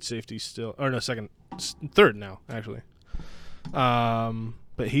highest paid safety still. Or no, third now, actually.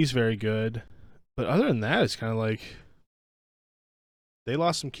 But he's very good. But other than that, it's kind of like they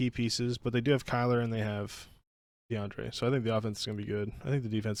lost some key pieces, but they do have Kyler and they have DeAndre. So I think the offense is going to be good. I think the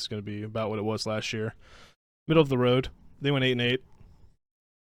defense is going to be about what it was last year. Middle of the road. They went 8-8.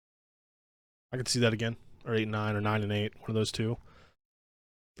 I could see that again. Or 8-9 or 9-8. One of those two.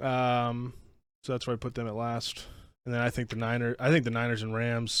 So that's where I put them at last. And then I think the Niners and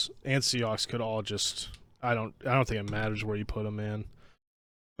Rams and Seahawks could all just I don't think it matters where you put them, man.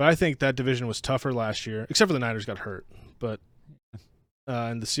 But I think that division was tougher last year, except for the Niners got hurt. But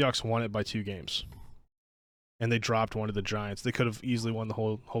and the Seahawks won it by 2 games. And they dropped one to the Giants. They could have easily won the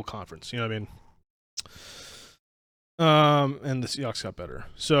whole conference. You know what I mean? And the Seahawks got better.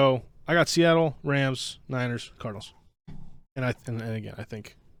 So I got Seattle, Rams, Niners, Cardinals. And again, I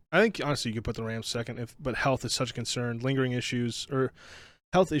think honestly you could put the Rams second, but health is such a concern. Lingering issues or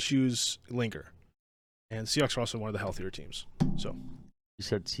health issues linger, and Seahawks are also one of the healthier teams. So you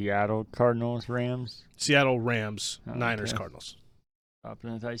said Seattle, Cardinals, Rams. Seattle, Rams, Niners, Cardinals. I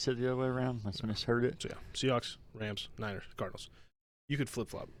thought you said the other way around. Must have misheard it. So yeah, Seahawks, Rams, Niners, Cardinals. You could flip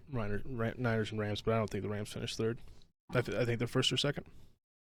flop Niners and Rams, but I don't think the Rams finished third. I think they're first or second.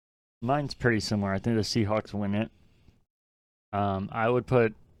 Mine's pretty similar. I think the Seahawks win it. I would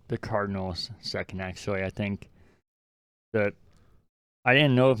put the Cardinals second, actually. I think that I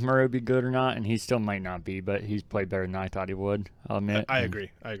didn't know if Murray would be good or not, and he still might not be, but he's played better than I thought he would. I'll admit. I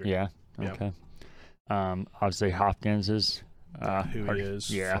agree. Yeah. Okay. Obviously Hopkins is who he is.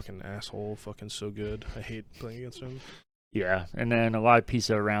 Yeah. Fucking asshole. Fucking so good. I hate playing against him. Yeah, and then a lot of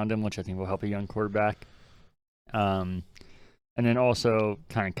pieces around him, which I think will help a young quarterback. And then also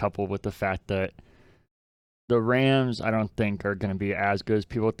kind of coupled with the fact that the Rams, I don't think are going to be as good as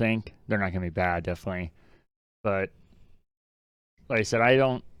people think. They're not going to be bad, definitely. But like I said, I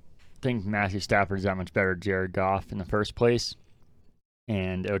don't think Matthew Stafford is that much better than Jared Goff in the first place.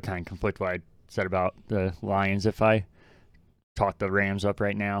 And it would kind of conflict what I said about the Lions if I talk the Rams up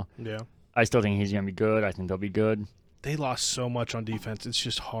right now. Yeah. I still think he's going to be good. I think they'll be good. They lost so much on defense. It's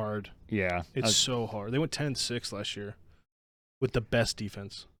just hard. Yeah. It's so hard. They went 10-6 last year with the best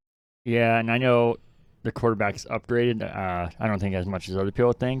defense. Yeah, and I know the quarterback is upgraded. I don't think as much as other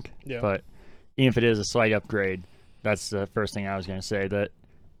people think. Yeah. But even if it is a slight upgrade, that's the first thing I was going to say, that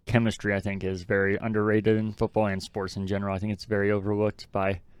chemistry, I think, is very underrated in football and sports in general. I think it's very overlooked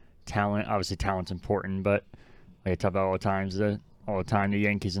by talent. Obviously, talent's important, but like I talk about all the time, the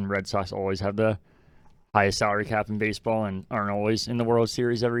Yankees and Red Sox always have the highest salary cap in baseball and aren't always in the World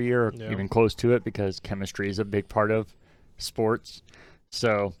Series every year or even close to it because chemistry is a big part of sports.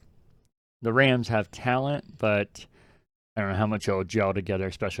 So the Rams have talent, but I don't know how much it'll gel together,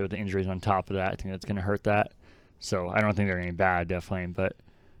 especially with the injuries on top of that. I think that's going to hurt that. So I don't think they're any bad, definitely, but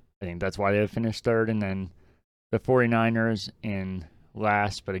I think that's why they finished third. And then the 49ers in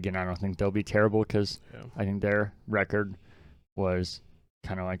last, but again, I don't think they'll be terrible because I think their record was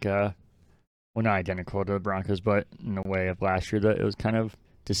kind of like well, not identical to the Broncos, but in a way of last year that it was kind of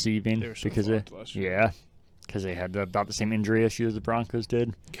deceiving because they had about the same injury issue as the Broncos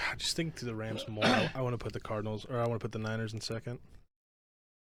did. God, just think to the Rams more. I want to put the Cardinals, or I want to put the Niners in second.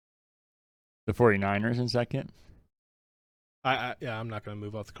 The 49ers in second? I'm not going to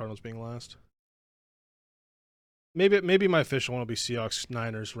move off the Cardinals being last. Maybe my official one will be Seahawks,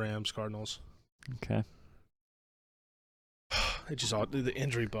 Niners, Rams, Cardinals. Okay. It just the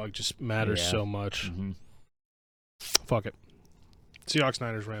injury bug just matters so much. Mm-hmm. Fuck it. Seahawks,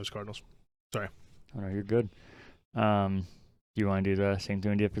 Niners, Rams, Cardinals. Sorry. Oh, no, you're good. Do you want to do the same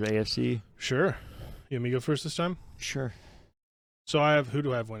thing we did for the AFC? Sure. You want me to go first this time? Sure. So who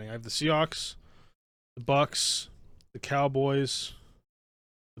do I have winning? I have the Seahawks, the Bucks, the Cowboys,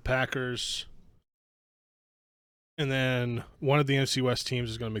 the Packers, and then one of the NFC West teams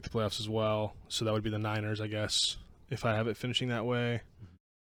is going to make the playoffs as well. So that would be the Niners, I guess, if I have it finishing that way.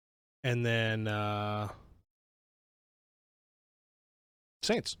 And then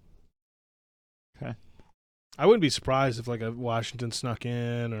Saints. Okay. I wouldn't be surprised if like a Washington snuck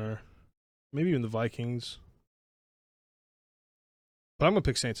in, or maybe even the Vikings. But I'm going to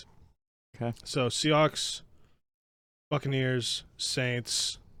pick Saints. Okay. So Seahawks, Buccaneers,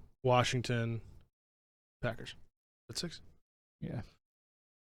 Saints, Washington, Packers. That's 6? Yeah.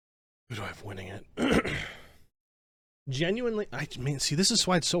 Who do I have winning it? Genuinely, see, this is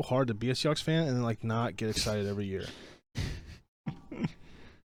why it's so hard to be a Seahawks fan and then like not get excited every year.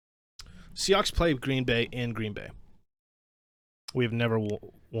 Seahawks play Green Bay in Green Bay. We have never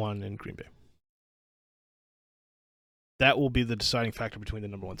won in Green Bay. That will be the deciding factor between the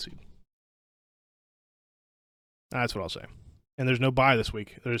number 1 seed. That's what I'll say. And there's no bye this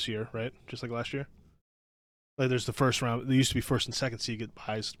year, right? Just like last year. Like there's the first round. There used to be first and second seed get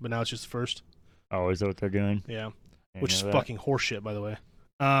byes, but now it's just the first. Oh, is that what they're doing? Yeah, which is fucking horseshit, by the way.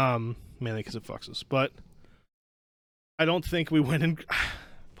 Mainly because it fucks us. But I don't think we win in.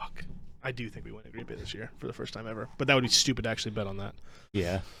 Fuck. I do think we win in Green Bay this year for the first time ever. But that would be stupid to actually bet on that.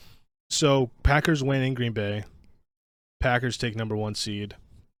 Yeah. So Packers win in Green Bay. Packers take number 1 seed.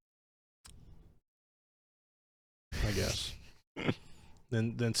 I guess.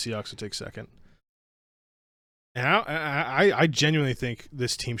 then Seahawks would take second. And I genuinely think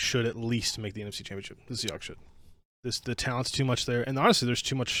this team should at least make the NFC Championship. The Seahawks should. The talent's too much there, and honestly, there's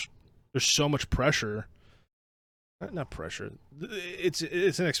so much pressure. Not pressure. It's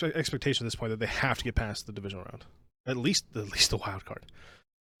an expectation at this point that they have to get past the divisional round, at least the wild card.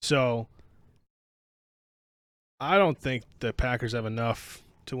 So I don't think the Packers have enough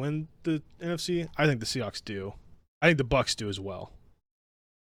to win the NFC. I think the Seahawks do. I think the Bucks do as well.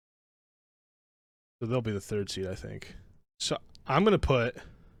 So they'll be the 3rd seed, I think. So I'm going to put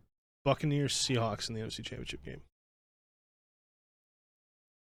Buccaneers, Seahawks in the NFC Championship game.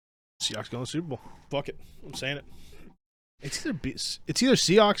 Seahawks going to the Super Bowl. Fuck it. I'm saying it. It's either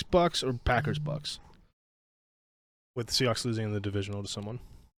Seahawks, Bucks, or Packers, Bucks. With the Seahawks losing in the divisional to someone.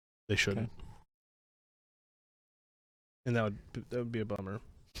 They shouldn't. Okay. And that would be a bummer.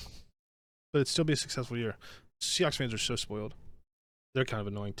 But it'd still be a successful year. Seahawks fans are so spoiled. They're kind of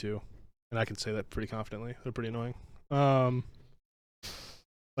annoying too. And I can say that pretty confidently. They're pretty annoying.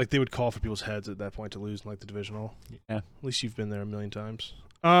 Like they would call for people's heads at that point to lose in like the divisional. Yeah. At least you've been there a million times.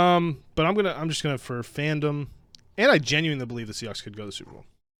 But I'm just gonna for fandom, and I genuinely believe the Seahawks could go to the Super Bowl.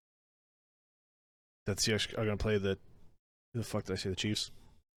 That the Seahawks are gonna play the Who the fuck did I say? The Chiefs?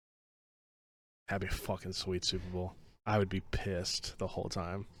 That'd be a fucking sweet Super Bowl. I would be pissed the whole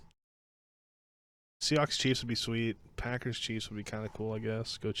time. Seahawks Chiefs would be sweet. Packers Chiefs would be kind of cool, I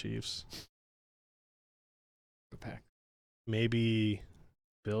guess. Go Chiefs. Go Pack. Maybe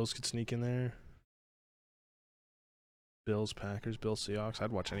Bills could sneak in there. Bills, Packers, Bills, Seahawks.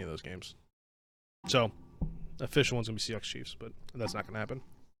 I'd watch any of those games. So, official one's going to be Seahawks Chiefs, but that's not going to happen.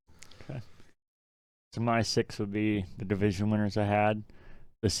 Okay. So my 6 would be the division winners I had.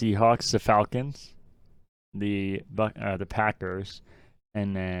 The Seahawks, the Falcons, the Packers,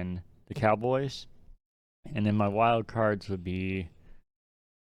 and then the Cowboys. And then my wild cards would be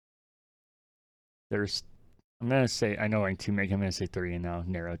I'm going to say, I know I'm going to say 3 and now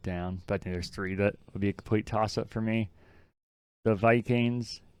narrow it down, but I think there's 3 that would be a complete toss-up for me. The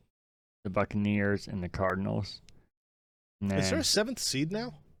Vikings, the Buccaneers, and the Cardinals. And then, Is there a 7th seed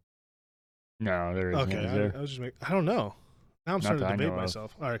now? No, there isn't. Okay, Is there? I don't know. Now I'm Not starting that to I debate know of.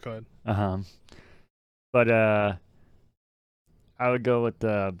 myself. All right, go ahead. But I would go with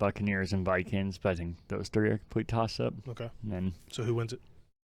the Buccaneers and Vikings, but I think those 3 are a complete toss-up. Okay. And then So who wins it?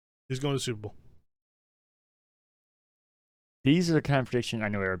 Who's going to the Super Bowl? these are the kind of predictions I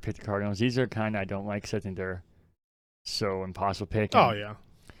know I would pick the Cardinals. These are kind I don't like because I think they're so impossible to pick. Oh, yeah.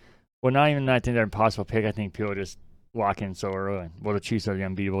 Well, not even that I think they're impossible to pick. I think people just lock in so early. Well, the Chiefs are the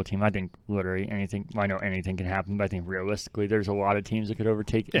unbeatable team. I think literally anything, I know anything can happen, but I think realistically there's a lot of teams that could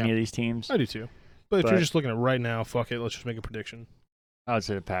overtake any of these teams. I do too. But if you're just looking at right now, fuck it. Let's just make a prediction. I would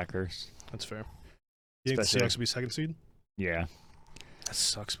say the Packers. That's fair. You think the Seahawks will be 2nd seed? Yeah. That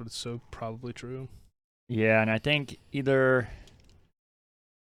sucks, but it's so probably true. Yeah, and I think either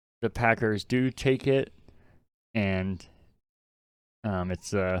the Packers do take it and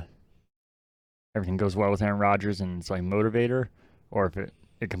it's everything goes well with Aaron Rodgers and it's like motivator, or if it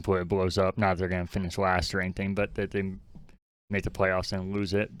completely blows up. Not that they're going to finish last or anything, but that they make the playoffs and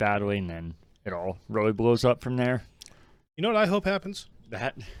lose it badly, and then it all really blows up from there. You know what I hope happens?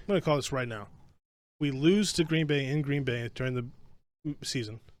 That I'm going to call this right now. We lose to Green Bay in Green Bay during the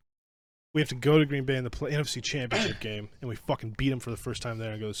season. We have to go to Green Bay in the NFC Championship game, and we fucking beat them for the first time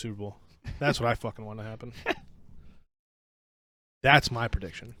there and go to the Super Bowl. That's what I fucking want to happen. That's my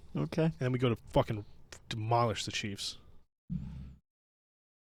prediction. Okay. And then we go to fucking demolish the Chiefs.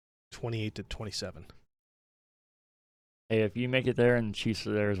 28-27. Hey, if you make it there and the Chiefs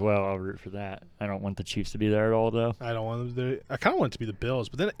are there as well, I'll root for that. I don't want the Chiefs to be there at all, though. I don't want them to. I kind of want it to be the Bills,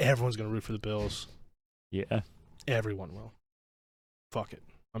 but then everyone's going to root for the Bills. Yeah. Everyone will. Fuck it.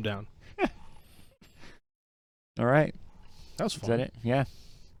 I'm down. All right. That was Is fun. that it? Yeah.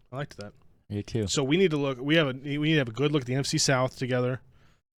 I liked that. You too. So we need to look. We need to have a good look at the NFC South together,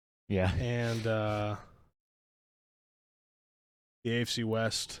 Yeah. and the AFC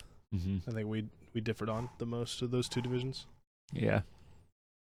West. Mm-hmm. I think we differed on the most of those 2 divisions. Yeah.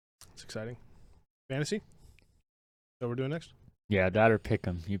 It's exciting. Fantasy. Is that what we're doing next? Yeah, that or pick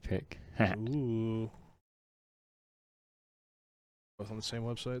 'em. You pick. Ooh. Both on the same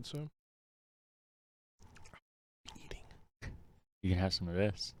website, so. Eating. You can have some of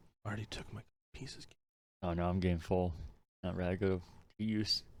this. I already took my pieces. Oh, no, I'm getting full. Not ready to go to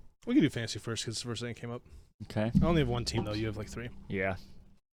use. We can do fantasy first because it's the first thing that came up. Okay. I only have 1 team, though. You have like 3. Yeah.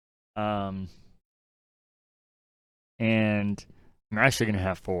 And I'm actually going to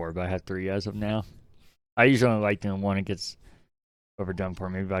have 4, but I have 3 as of now. I usually only like doing 1. It gets overdone for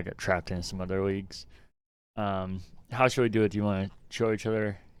me. Maybe I get trapped in some other leagues. How should we do it? Do you want to show each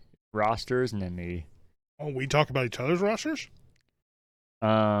other rosters and then maybe? Oh, we talk about each other's rosters?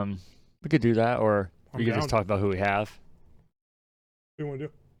 We could do that, or we could down. just talk about who we have. What do you want to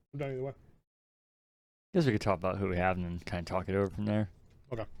do? I'm down either way. I guess we could talk about who we have and then kind of talk it over from there.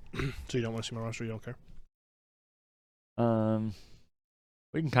 Okay. So you don't want to see my roster? You don't care?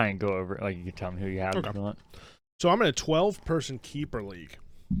 We can kind of go over it. Like, you can tell me who you have if you want. So I'm in a 12-person keeper league.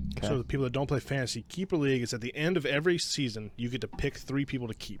 Okay. So the people that don't play fantasy, keeper league is at the end of every season, you get to pick 3 people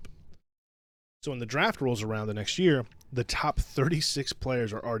to keep. So when the draft rolls around the next year, the top 36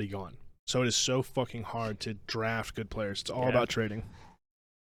 players are already gone. So it is so fucking hard to draft good players. It's all about trading.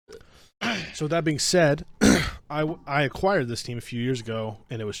 So that being said, I acquired this team a few years ago,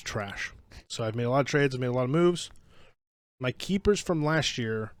 and it was trash. So I've made a lot of trades. I've made a lot of moves. My keepers from last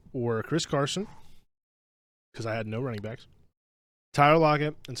year were Chris Carson, because I had no running backs, Tyler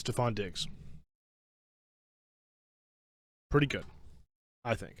Lockett, and Stephon Diggs. Pretty good,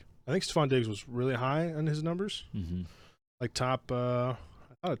 I think. I think Stephon Diggs was really high on his numbers. Mm-hmm. Like top, I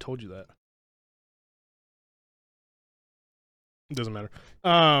thought I told you that. It doesn't matter.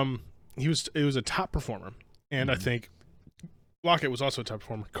 It was a top performer. And I think Lockett was also a top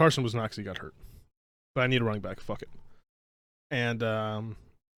performer. Carson was not because he got hurt. But I need a running back. Fuck it. And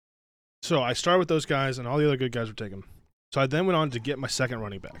so I started with those guys, and all the other good guys were taken. So I then went on to get my second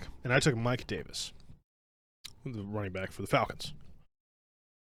running back, and I took Mike Davis, the running back for the Falcons.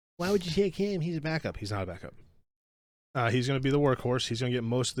 Why would you take him? He's a backup. He's not a backup. He's going to be the workhorse. He's going to get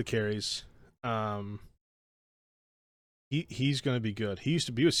most of the carries. He's going to be good. He used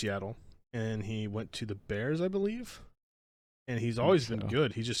to be with Seattle, and he went to the Bears, I believe. And he's always been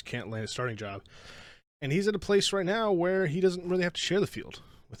good. He just can't land a starting job. And he's at a place right now where he doesn't really have to share the field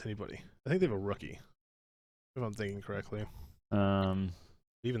with anybody. I think they have a rookie, if I'm thinking correctly. Even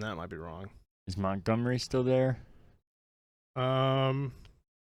that might be wrong. Is Montgomery still there? Or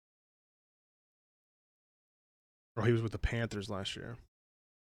he was with the Panthers last year.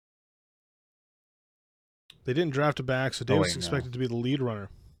 They didn't draft a back, so Davis expected to be the lead runner.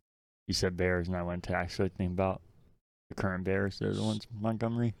 You said Bears, and I went to actually think about the current Bears. They're the ones,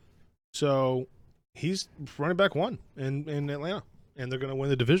 Montgomery. So he's running back 1 in Atlanta, and they're going to win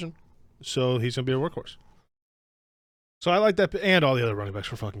the division. So he's going to be a workhorse. So I like that, and all the other running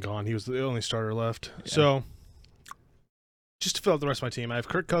backs were fucking gone. He was the only starter left. Yeah. So just to fill out the rest of my team, I have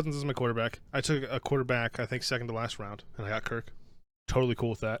Kirk Cousins as my quarterback. I took a quarterback, I think, second to last round, and I got Kirk. Totally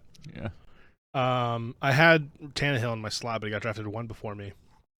cool with that. Yeah. I had Tannehill in my slot, but he got drafted 1 before me.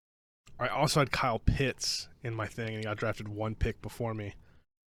 I also had Kyle Pitts in my thing, and he got drafted 1 pick before me,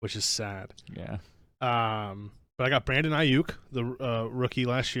 which is sad. Yeah. But I got Brandon Ayuk, the rookie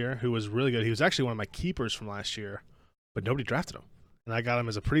last year, who was really good. He was actually one of my keepers from last year, but nobody drafted him, and I got him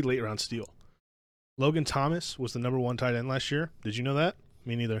as a pretty late round steal. Logan Thomas was the number 1 tight end last year. Did you know that?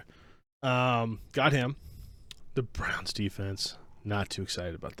 Me neither. Got him. The Browns defense, not too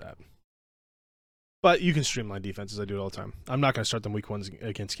excited about that. But you can streamline defenses. I do it all the time. I'm not going to start them week 1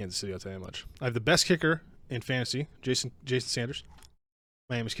 against Kansas City, I'll tell you that much. I have the best kicker in fantasy, Jason Sanders,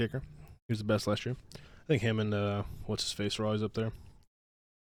 Miami's kicker. He was the best last year. I think him and what's-his-face are always up there.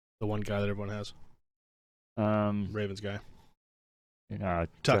 The one guy that everyone has. Ravens guy. Tucker.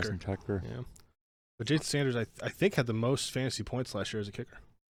 Justin Tucker. Yeah. But Jason Sanders, I think, had the most fantasy points last year as a kicker.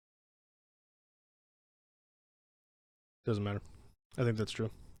 Doesn't matter. I think that's true.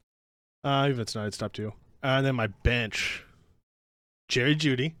 Even if it's not, it's top 2. And then my bench, Jerry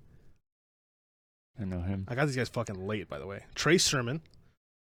Jeudy. I know him. I got these guys fucking late, by the way. Trey Sermon.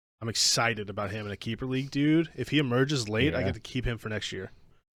 I'm excited about him in a keeper league, dude. If he emerges late, I get to keep him for next year.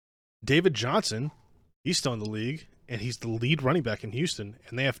 David Johnson, he's still in the league, and he's the lead running back in Houston,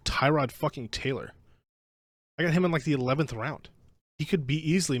 and they have Tyrod fucking Taylor. I got him in like the 11th round. He could be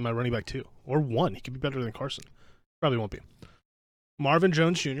easily my running back 2, or 1. He could be better than Carson. Probably won't be. Marvin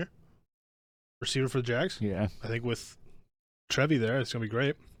Jones Jr., receiver for the Jags. Yeah. I think with Trevi there, it's going to be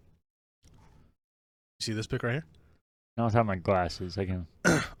great. You see this pick right here? I don't have my glasses. I can.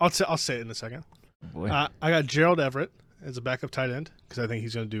 I'll say it in a second. I got Gerald Everett as a backup tight end because I think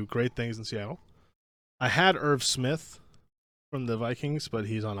he's going to do great things in Seattle. I had Irv Smith from the Vikings, but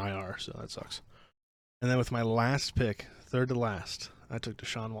he's on IR, so that sucks. And then with my last pick, third to last, I took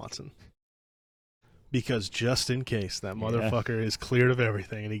Deshaun Watson. Because just in case that motherfucker is cleared of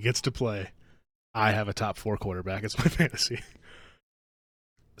everything and he gets to play, I have a top 4 quarterback. It's my fantasy.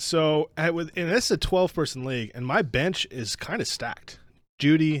 So, and this is a 12-person league, and my bench is kind of stacked.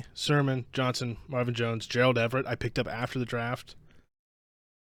 Jeudy, Sermon, Johnson, Marvin Jones, Gerald Everett, I picked up after the draft.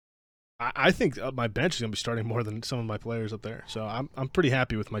 I think my bench is going to be starting more than some of my players up there. So I'm pretty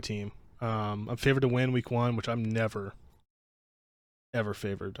happy with my team. I'm favored to win week 1, which I'm never, ever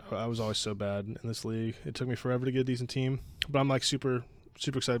favored. I was always so bad in this league. It took me forever to get a decent team, but I'm like super,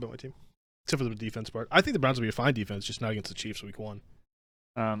 super excited about my team. Except for the defense part. I think the Browns will be a fine defense, just not against the Chiefs week 1.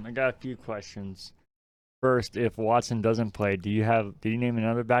 I got a few questions. First, if Watson doesn't play, did you name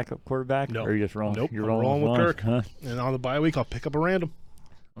another backup quarterback? No. Or are you just rolling? Nope. You're I'm rolling with one? Kirk. Huh? And on the bye week, I'll pick up a random.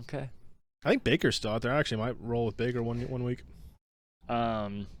 Okay. I think Baker's still out there. I actually might roll with Baker one week.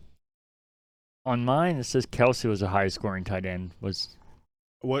 On mine, it says Kelsey was the highest scoring tight end.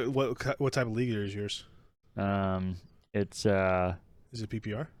 What type of league is yours? It's Is it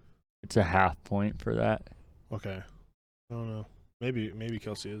PPR? It's a half point for that. Okay. I don't know. Maybe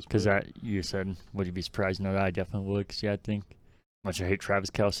Kelsey is. Because you said, would you be surprised? No, I definitely would. Because I think much I hate Travis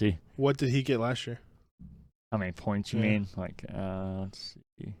Kelsey. What did he get last year? How many points you mean? Like, let's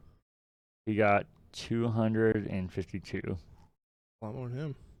see. He got 252. A lot more than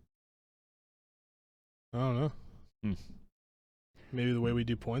him. I don't know. Maybe the way we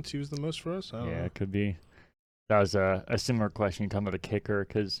do points, he was the most for us. I don't know. It could be. That was a similar question. You're talking about a kicker,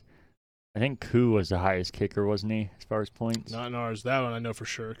 because I think Koo was the highest kicker, wasn't he, as far as points? Not in ours. That one I know for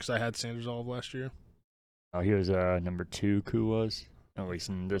sure, because I had Sanders all of last year. Oh, he was number 2, Koo was, at least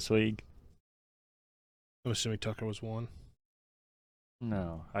in this league. I'm assuming Tucker was 1.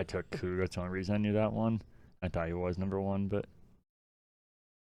 No, I took Koo. That's the only reason I knew that one. I thought he was number 1, but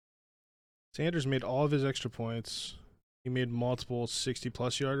Sanders made all of his extra points. He made multiple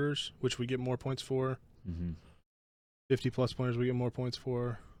 60-plus yarders, which we get more points for. 50-plus pointers we get more points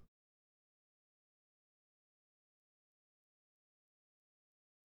for.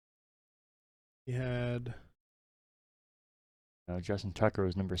 He had... Justin Tucker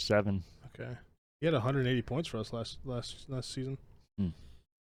was number 7. Okay. He had 180 points for us last season.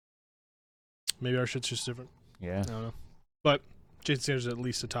 Maybe our shit's just different. Yeah. I don't know. But Jason Sanders is at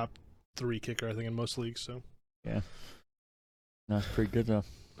least a top 3 kicker, I think, in most leagues. So Yeah. No, it's pretty good, though.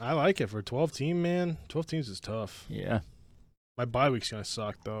 I like it for a 12-team, man. 12 teams is tough. Yeah. My bye week's going to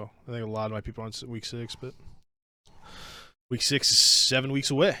suck, though. I think a lot of my people are on week 6, but week 6 is 7 weeks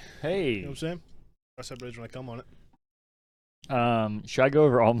away. Hey. You know what I'm saying? Cross that bridge when I come on it. Should I go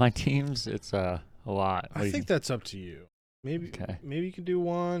over all my teams? It's a lot. I think that's up to you. Maybe you can do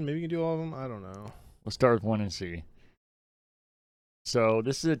one. Maybe you can do all of them. I don't know. We'll start with 1 and see. So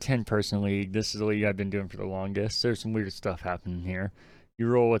this is a 10-person league. This is a league I've been doing for the longest. There's some weird stuff happening here. You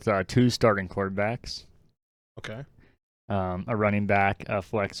roll with 2 starting quarterbacks. Okay. A running back, a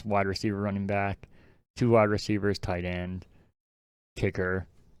flex wide receiver running back, 2 wide receivers, tight end, kicker,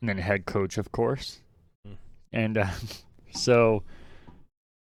 and then a head coach, of course. And so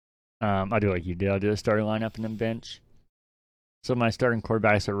I do like you did. I'll do a starting lineup and then bench. So my starting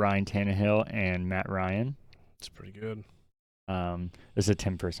quarterbacks are Ryan Tannehill and Matt Ryan. It's pretty good. This is a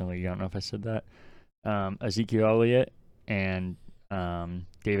 10-person league. I don't know if I said that. Ezekiel Elliott and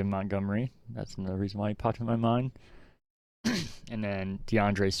David Montgomery. That's another reason why he popped in my mind. And then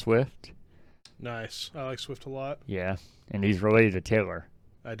DeAndre Swift. Nice. I like Swift a lot. Yeah, and he's related to Taylor.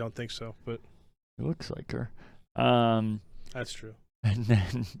 I don't think so, but It looks like her. that's true. And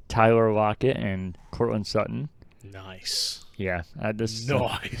then Tyler Lockett and Cortland Sutton. Nice. Yeah.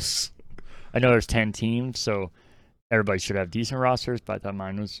 Nice. I know there's 10 teams, so everybody should have decent rosters, but I thought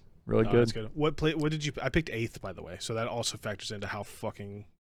mine was really good. That's good. What did you? I picked 8th, by the way, so that also factors into how fucking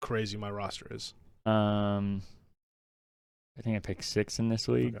crazy my roster is. I think I picked 6 in this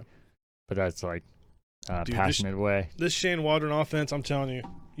league, but that's like Dude, passionate way. This Shane Waldron offense, I'm telling you,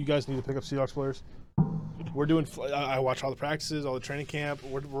 you guys need to pick up Seahawks players. We're doing. I watch all the practices, all the training camp.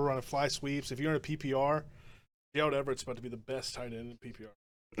 We're running fly sweeps. If you're in a PPR, Gerald Everett's about to be the best tight end in PPR.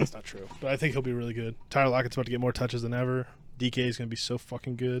 That's not true, but I think he'll be really good. Tyler Lockett's about to get more touches than ever. DK is going to be so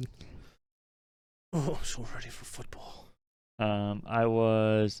fucking good. Oh, I'm so ready for football. I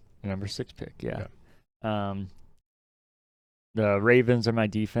was number 6 pick. Yeah. Okay. The Ravens are my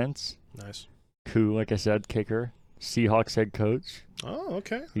defense. Nice. Koo, like I said, kicker. Seahawks head coach. Oh,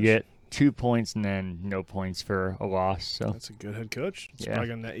 okay. You get 2 points and then no points for a loss. So that's a good head coach. It's Yeah. probably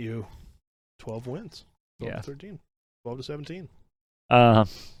going to net you 12 wins. 12 Yeah. to 13. 12 to 17.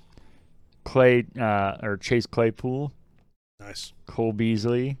 Chase Claypool, Nice. Cole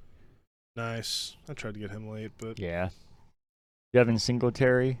Beasley. Nice. I tried to get him late, but Yeah. Devin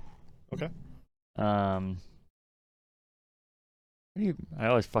Singletary. Okay. I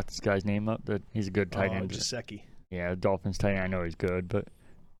always fuck this guy's name up, but he's a good tight end. Jaceki. Yeah, Dolphins tight end. I know he's good, but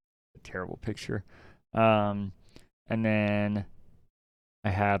a terrible picture. And then I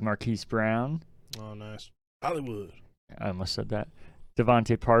have Marquise Brown. Oh, nice. Hollywood. I almost said that.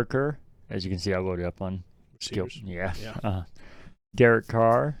 Devontae Parker. As you can see, I loaded up on skill. Receivers. Yeah. Derek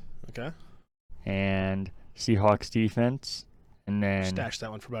Carr. Okay. And Seahawks defense. And then Stash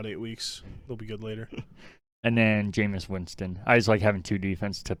that one for about 8 weeks. They'll be good later. And then Jameis Winston. I just like having 2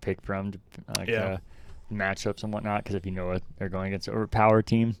 defense to pick from, matchups and whatnot. Because if you know what they're going against an overpowered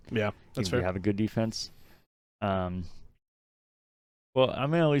team, Yeah, that's fair. You have a good defense. Well,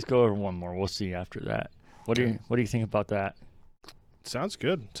 I'm gonna at least go over one more. We'll see after that. What do you think about that? Sounds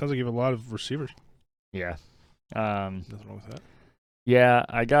good. Sounds like you have a lot of receivers. Yeah. Nothing wrong with that. Yeah,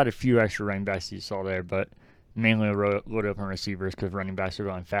 I got a few extra running backs you saw there, but mainly I loaded up on receivers because running backs are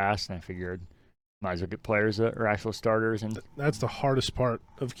going fast, and I figured might as well get players that are actual starters. And that's the hardest part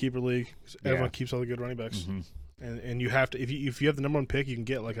of Keeper League. Yeah. Everyone keeps all the good running backs, and you have to. If you have the number 1 pick, you can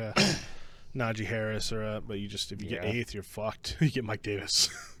get like a Najee Harris but if you get 8th, you're fucked. You get Mike Davis.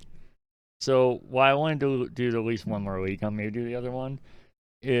 So why I wanted to do at least one more league, I'll maybe do the other one,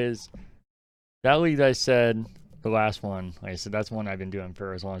 is that league that I said, the last one, like I said, that's one I've been doing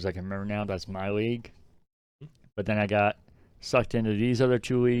for as long as I can remember now. That's my league. But then I got sucked into these other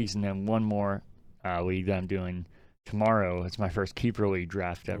 2 leagues and then one more league that I'm doing tomorrow. It's my first Keeper League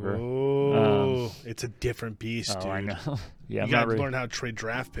draft ever. Oh, it's a different beast, dude. I know. Yeah, you got to learn how to trade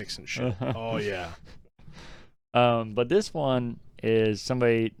draft picks and shit. Oh, yeah. But this one is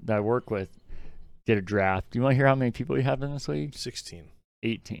somebody that I work with did a draft. Do you want to hear how many people you have in this league? 16.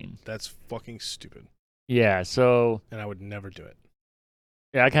 18. That's fucking stupid. Yeah, so And I would never do it.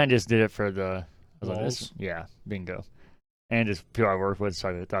 yeah, I kind of just did it for the I was like, Walls? yeah, bingo, and just people I work with, so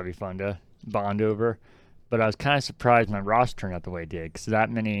I thought it'd be fun to bond over. But I was kind of surprised my roster turned out the way it did, because that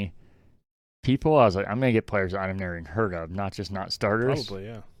many people, I was like, I'm gonna get players I've never even heard of, not just not starters. Probably,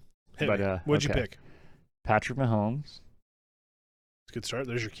 yeah. Hit But me. What'd you okay. pick? Patrick Mahomes. It's a good start.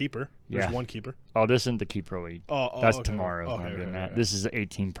 There's your keeper. There's Yeah. one keeper. Oh, this isn't the keeper league. Oh, That's okay. tomorrow. Okay, I'm doing okay, that. okay. This is the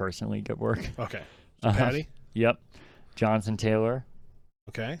 18-person league at work. Okay. So Patty. Yep. Jonathan Taylor.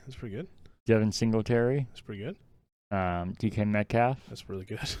 Okay, that's pretty good. Devin Singletary. That's pretty good. DK Metcalf. That's really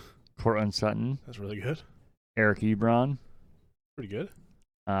good. Cortland Sutton. That's really good. Eric Ebron. Pretty good.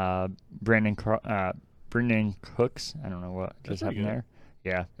 Brandon Cooks. I don't know what just happened good. there.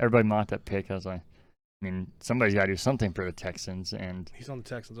 Yeah, everybody mocked that pick. I was like, I mean, somebody's got to do something for the Texans, and He's on the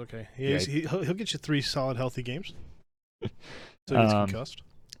Texans. Okay. Yeah. He'll get you 3 solid, healthy games. So he's concussed.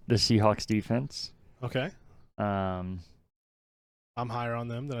 the Seahawks defense. Okay. Um, I'm higher on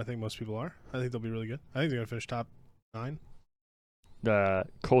them than I think most people are. I think they'll be really good. I think they're going to finish top 9. the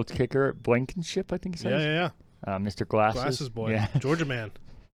Colts kicker Blankenship, I think he Yeah, says. yeah, yeah. Mr. Glasses. Glasses boy. Yeah. Georgia man.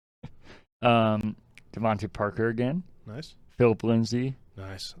 Devontae Parker again. Nice. Philip Lindsay.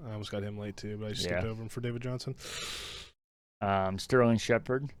 Nice. I almost got him late too, but I just Yeah. skipped over him for David Johnson. Sterling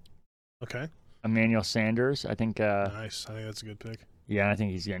Shepard. Okay. Emmanuel Sanders. I think. Nice. I think that's a good pick. Yeah, I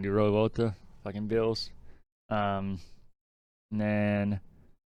think he's gonna do really well with the fucking Bills. And then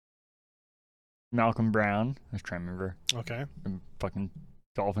Malcolm Brown. I was trying to remember. Okay. The fucking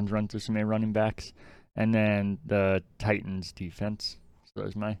Dolphins run through some running backs, and then the Titans defense. So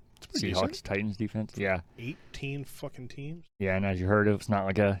there's my pretty Seahawks decent. Titans defense. Yeah, 18 fucking teams. yeah. And as you heard, it's not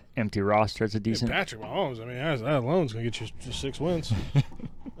like a empty roster. It's a Hey, decent. Patrick Mahomes. I mean, that alone's gonna get you just 6 wins.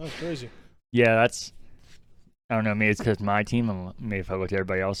 That's crazy. Yeah, that's. I don't know. Maybe it's because my team. Maybe if I looked at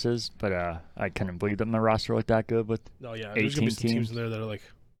everybody else's, but I couldn't believe that my roster looked that good with. No, yeah. There's gonna be 18 some teams teams. in there that are like,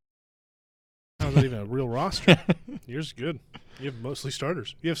 how's that even a real roster? Yours is good. You have mostly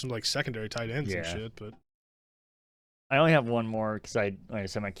starters. You have some like secondary tight ends and Yeah. shit, but I only have one more because like I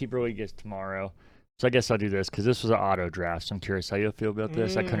said, my keeper league is tomorrow. So I guess I'll do this because this was an auto draft. So I'm curious how you'll feel about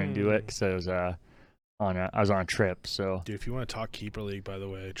this. I couldn't do it because I was I was on a trip. So dude, if you want to talk keeper league, by the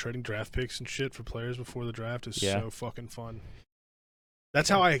way, trading draft picks and shit for players before the draft is Yeah. so fucking fun. That's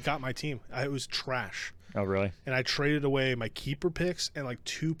how I got my team. It was trash. oh really? And I traded away my keeper picks and like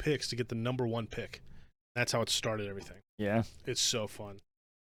 2 picks to get the number 1 pick. That's how it started everything. Yeah. It's so fun.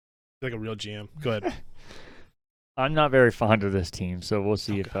 Like a real GM. Go ahead. I'm not very fond of this team, so we'll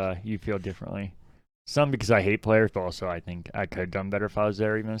see Oh, if you feel differently. Some because I hate players, but also I think I could have done better if I was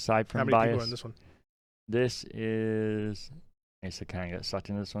there, even aside from How many people bias. are in this one? This is. I guess I kind of got sucked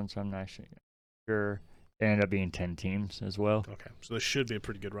into this one, so I'm not sure. It ended up being 10 teams as well. Okay. So this should be a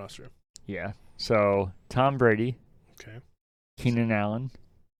pretty good roster. Yeah. So Tom Brady, Okay. Keenan Allen.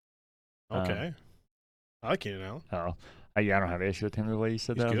 Okay. I like Keenan Allen. Oh, yeah, I don't have an issue with him the way you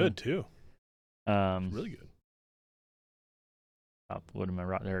said He's that. good too. Really Good. what am I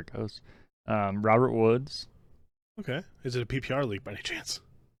right? There it goes. Robert Woods. Okay. Is it a PPR league by any chance?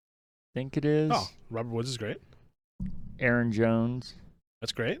 Think it is. Oh, Robert Woods is great. Aaron Jones.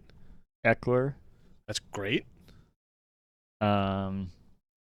 That's great. Eckler. That's great.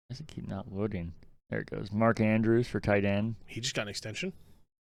 Does it keep not loading? There it goes. Mark Andrews for tight end. He just got an extension.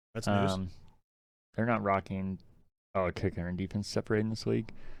 That's news. They're not rocking. Oh, kicker and defense separating this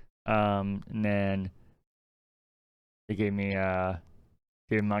league. And then they gave me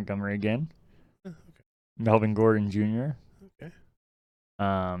David Montgomery again. Okay. Melvin Gordon Jr. Okay.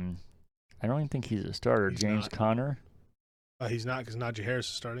 I don't even think he's a starter. He's James not. Conner. He's not because Najee Harris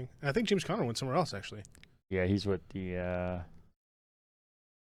is starting. And I think James Conner went somewhere else actually. Yeah, he's with the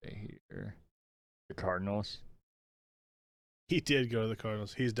Cardinals. He did go to the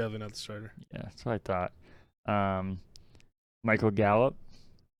Cardinals. He's definitely not the starter. Yeah, that's what I thought. Michael Gallup.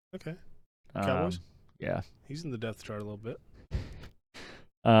 Okay. Cowboys? Yeah. He's in the depth chart a little bit.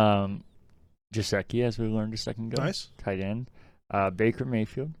 Jaceki, as we learned a second ago. Nice. Tight end. Baker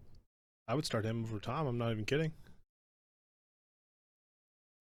Mayfield. I would start him over Tom. I'm not even kidding.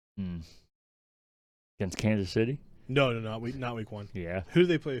 Against Kansas City. No, not week 1. Yeah. Who do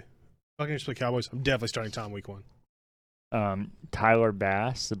they play? Buccaneers play Cowboys. I'm definitely starting Tom week 1. Tyler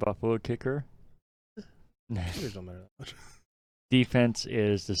Bass, the Buffalo kicker. Steelers don't matter that much. Defense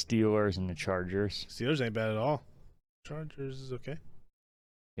is the Steelers and the Chargers. Steelers ain't bad at all. Chargers is okay.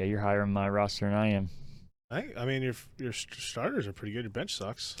 Yeah, you're higher on my roster than I am. I mean, your starters are pretty good. Your bench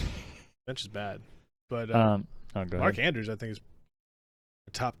sucks. Bench is bad. But Go ahead. Mark Andrews, I think, is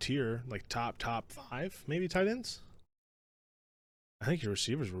a top tier, like top 5, maybe tight ends. I think your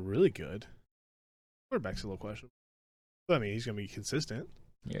receivers were really good. Quarterback's a little questionable. But I mean, he's going to be consistent.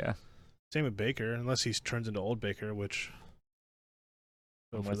 Yeah. Same with Baker, unless he turns into old Baker, which.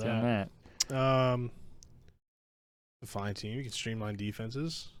 I'm with you on that. A fine team. You can streamline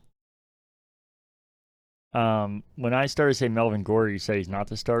defenses. When I started to say Melvin Gore, you say he's not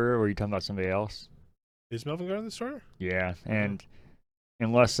the starter, or are you talking about somebody else? Is Melvin Gordon the starter? Yeah, and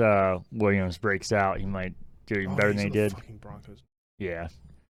unless Williams breaks out, he might do even better than he did. Fucking Broncos. Yeah,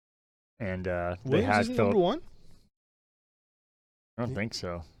 and they Williams had isn't Philip. number 1? I don't think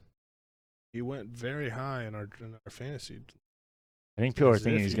so. He went very high in our fantasy. I think people are As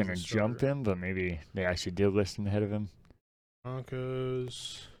thinking if he's he's going a to jump starter. him, but maybe they actually did list him ahead of him.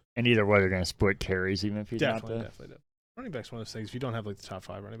 Broncos. And either way, they're going to split carries, even if he's Definitely. not Running back's one of those things. If you don't have like the top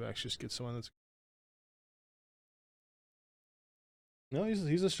 5 running backs, just get someone that's. No,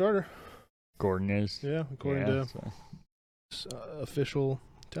 he's a starter. Gordon is. Yeah, according to official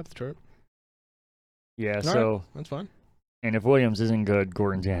depth chart. Yeah, All so right, that's fine. And if Williams isn't good,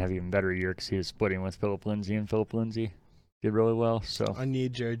 Gordon's going to have an even better year because he was splitting with Philip Lindsay, and Philip Lindsay did really well. So I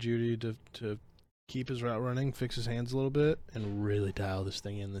need Jerry Jeudy to keep his route running, fix his hands a little bit, and really dial this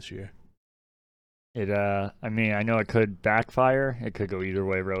thing in this year. I mean, I know it could backfire. It could go either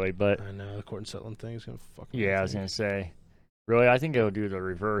way, really. But I know the Court and Sutton thing is going to fuck. Yeah, I was going to say, really, I think it'll do the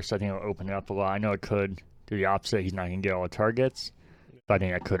reverse. I think it'll open it up a lot. I know it could do the opposite. He's not going to get all the targets. But I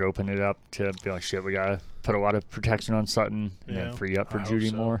think that could open it up to be like, shit, we got to put a lot of protection on Sutton and then free up for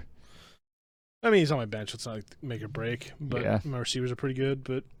Jeudy more. I mean, he's on my bench. It's not like make or break. But my receivers are pretty good.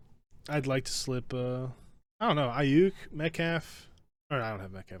 But I'd like to slip, I don't know, Ayuk, Metcalf. Or I don't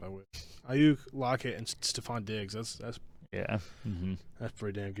have Metcalf, I would. Ayuk, Lockett, and Stephon Diggs. That's That's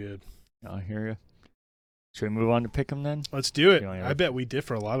pretty damn good. I hear you. Should we move on to pick 'em then? Let's do it. I bet we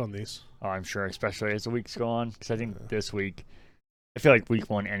differ a lot on these. Oh, I'm sure, especially as the weeks go on. Because I think this week, I feel like week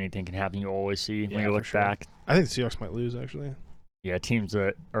 1, anything can happen. You always see when you look back. I think the Seahawks might lose, actually. Yeah, teams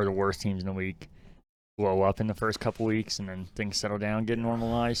that are the worst teams in the week blow up in the first couple weeks, and then things settle down, get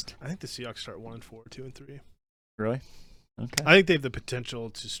normalized. I think the Seahawks start 1-4, 2-3. Really? Okay. I think they have the potential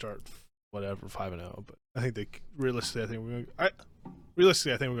to start 5-0, but I think realistically, I think we're going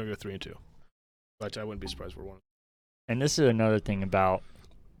to go 3-2. But I wouldn't be surprised if we're 1. And this is another thing about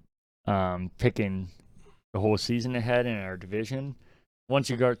picking the whole season ahead in our division. Once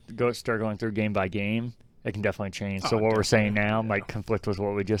you start going through game by game, it can definitely change. So what we're saying now might conflict with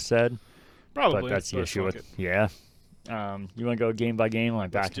what we just said. Probably. But that's the issue with you want to go game by game,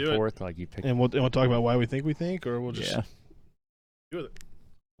 like back and forth, like you pick. And we'll talk about why we think, or we'll just do it.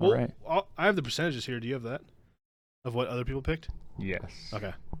 All right. I have the percentages here. Do you have that of what other people picked? Yes.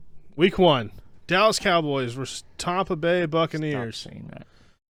 Okay. Week 1, Dallas Cowboys versus Tampa Bay Buccaneers. Stop saying that.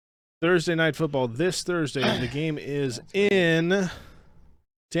 Thursday night football this Thursday. The game is in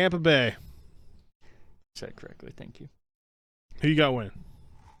Tampa Bay. Said it correctly. Thank you. Who you got winning?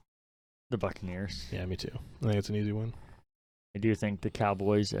 The Buccaneers. Yeah, me too. I think it's an easy win. I do think the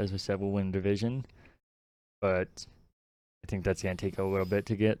Cowboys, as we said, will win the division, but I think that's going to take a little bit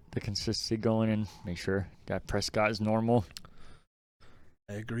to get the consistency going and make sure that Prescott is normal.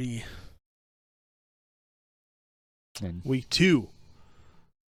 I agree. And Week 2.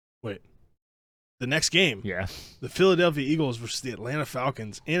 Wait. The next game. Yeah. The Philadelphia Eagles versus the Atlanta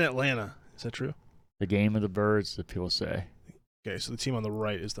Falcons in Atlanta. Is that true? The game of the birds, that people say. Okay, so the team on the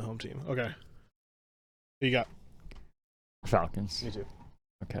right is the home team. Okay. Who you got? Falcons. Me too.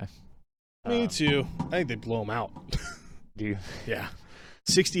 Okay. Me too. I think they blow them out. Do you? Yeah.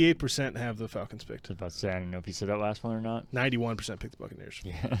 68% have the Falcons picked. I was about to say, I don't know if you said that last one or not. 91% picked the Buccaneers.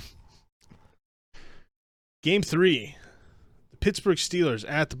 Yeah. Game 3. The Pittsburgh Steelers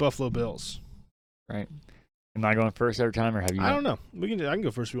at the Buffalo Bills. Right. Am I going first every time, or have you? I don't know. I can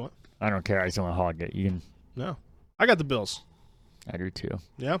go first if you want. I don't care. I just don't want to hog it. You can. No. I got the Bills. I do too.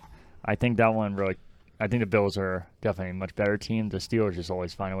 Yeah. I think that one really. I think the Bills are definitely a much better team. The Steelers just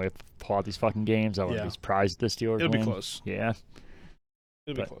always find a way to pull out these fucking games. I wouldn't be surprised if the Steelers It'll win. be close. Yeah.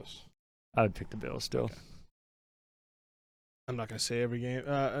 It'll be close. I would pick the Bills still. Okay. I'm not going to say every game.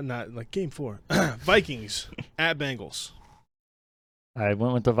 Not like game 4. Vikings at Bengals. I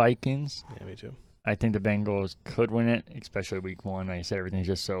went with the Vikings. Yeah, me too. I think the Bengals could win it, especially week 1. Like I said, everything's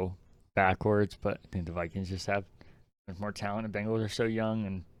just so backwards, but I think the Vikings just have more talent. The Bengals are so young,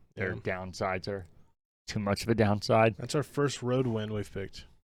 and their downsides are too much of a downside. That's our first road win we've picked.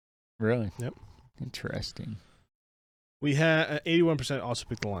 Really? Yep. Interesting. We had 81% also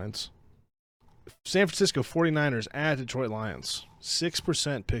picked the Lions. San Francisco 49ers at Detroit Lions.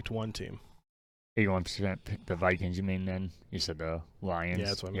 6% picked one team. 81% picked the Vikings, you mean then? You said the Lions. Yeah,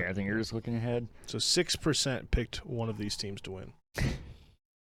 that's what I meant. Yeah, I think you're just looking ahead. So 6% picked one of these teams to win.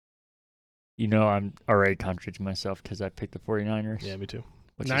 You know, I'm already contradicting myself because I picked the 49ers. Yeah, me too.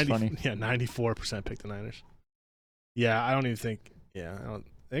 Which is funny. Yeah, 94% picked the Niners. Yeah, I don't even think. Yeah,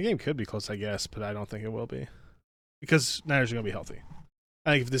 the game could be close, I guess, but I don't think it will be because Niners are gonna be healthy.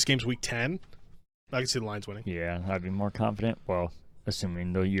 I think if this game's week 10, I can see the Lions winning. Yeah, I'd be more confident. Well,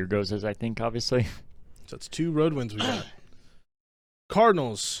 assuming the year goes as I think, obviously. So it's 2 road wins we got.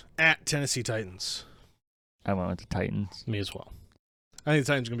 Cardinals at Tennessee Titans. I went with the Titans. Me as well. I think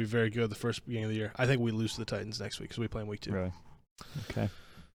the Titans are going to be very good the first beginning of the year. I think we lose to the Titans next week because we play in week 2. Really? Okay.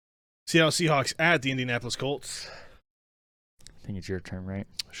 Seattle Seahawks at the Indianapolis Colts. I think it's your turn, right?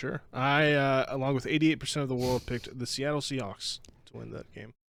 Sure. I, along with 88% of the world, picked the Seattle Seahawks to win that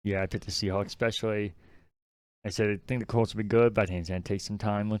game. Yeah, I picked the Seahawks, especially. I said I think the Colts will be good, but I think it's going to take some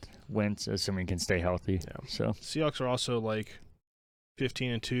time with Wentz, assuming he can stay healthy. Yeah. So Seahawks are also like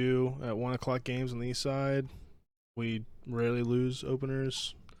 15-2 at 1 o'clock games on the east side. We rarely lose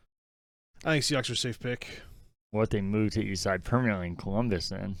openers. I think Seahawks are a safe pick. what if they move to East Side permanently in Columbus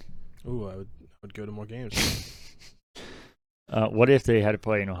then? Ooh, I would go to more games. What if they had to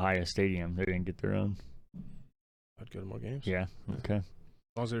play in Ohio Stadium? They didn't get their own. I'd go to more games. Yeah. Okay. As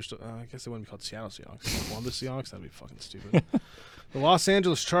long as they're still, I guess they wouldn't be called Seattle Seahawks. Columbus Seahawks, that'd be fucking stupid. The Los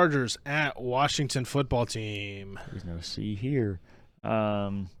Angeles Chargers at Washington Football Team. There's no C here.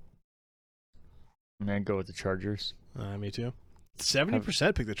 I'm gonna go with the Chargers. Me too.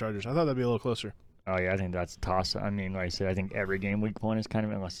 70% pick the Chargers. I thought that'd be a little closer. Oh yeah, I think that's a toss. I mean, like I said, I think every game week 1 is kind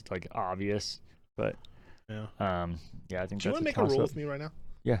of, unless it's like obvious. But Yeah. yeah, I think Do you that's want to a make a toss rule up. with me right now?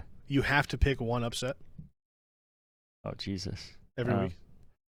 Yeah. You have to pick one upset Oh Jesus. every week.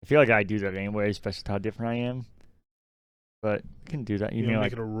 I feel like I do that anyway, especially how different I am. But I can do that. You mean know,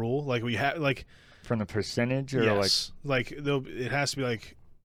 like make it a rule. Like we have, like from the percentage, or yes, like it has to be like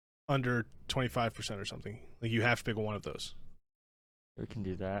under 25% or something. Like you have to pick one of those. we can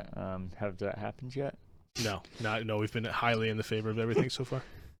do that. Have that happened yet? No, no. We've been highly in the favor of everything so far.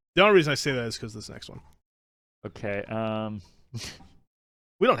 The only reason I say that is because this next one. Okay.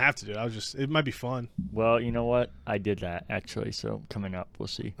 We don't have to do it. It might be fun. Well, you know what? I did that actually. So coming up, we'll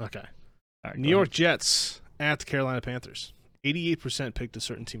see. Okay. All right, New York Jets at the Carolina Panthers. 88% picked a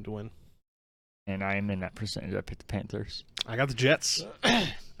certain team to win. And I am in that percentage. I picked the Panthers. I got the Jets.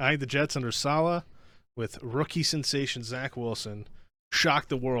 I think the Jets under Saleh with rookie sensation Zach Wilson shock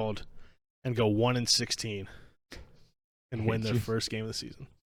the world and go 1-16 and win their first game of the season.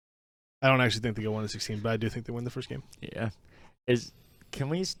 I don't actually think they go 1-16, but I do think they win the first game. Yeah. Can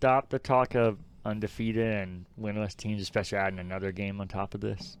we stop the talk of undefeated and winless teams, especially adding another game on top of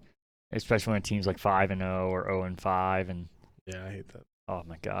this? Especially when teams like 5-0 or 0-5 and yeah, I hate that. Oh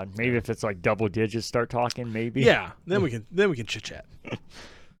my God! Maybe if it's like double digits, start talking. Maybe. Yeah, then we can chit chat.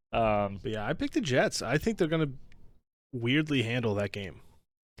 But yeah, I picked the Jets. I think they're gonna weirdly handle that game.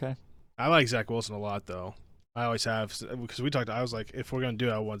 Okay. I like Zach Wilson a lot, though. I always have because we talked. I was like, if we're gonna do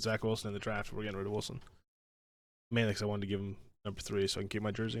it, I want Zach Wilson in the draft. We're getting rid of Wilson. Mainly because I wanted to give him number 3 so I can keep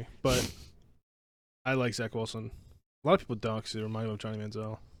my jersey. But I like Zach Wilson. A lot of people don't because they remind me of Johnny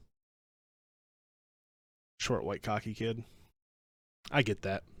Manziel. Short, white, cocky kid. I get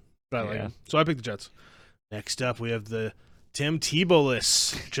that, but I like him. So I picked the Jets. Next up, we have the Tim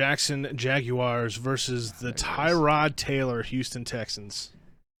Tebow-less Jackson Jaguars versus the Tyrod Taylor Houston Texans.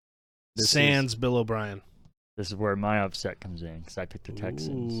 Sans Bill O'Brien. This is where my upset comes in because I picked the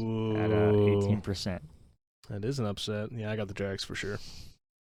Texans at 18%. That is an upset. Yeah, I got the Jags for sure.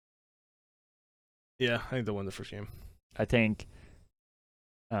 Yeah, I think they'll win the first game. I think.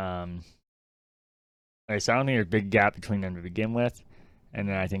 So I don't think there's a big gap between them to begin with. And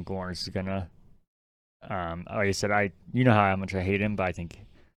then I think Lawrence is gonna, like I said, you know how much I hate him, but I think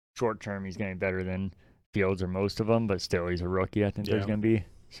short term he's gonna be better than Fields or most of them. But still, he's a rookie. I think there's gonna be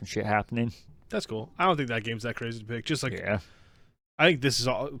some shit happening. That's cool. I don't think that game's that crazy to pick. Just like I think this is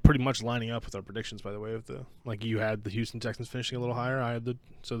all pretty much lining up with our predictions. By the way, of you had the Houston Texans finishing a little higher. I had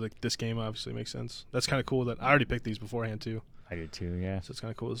this game obviously makes sense. That's kind of cool that I already picked these beforehand too. I did too. Yeah. So it's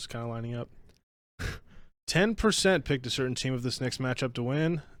kind of cool. This is kind of lining up. 10% picked a certain team of this next matchup to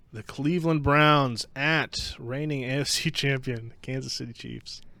win. The Cleveland Browns at reigning AFC champion Kansas City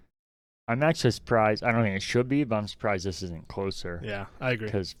Chiefs. I'm actually surprised. I don't think it should be, but I'm surprised this isn't closer. Yeah, I agree.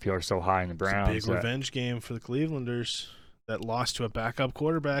 Because people are so high in the Browns. It's a big revenge game for the Clevelanders that lost to a backup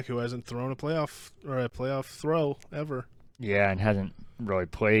quarterback who hasn't thrown a playoff throw ever. Yeah, and hasn't really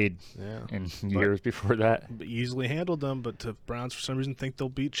played in years before that. Easily handled them, but the Browns for some reason think they'll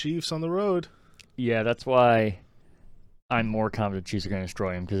beat Chiefs on the road. Yeah, that's why I'm more confident the Chiefs are going to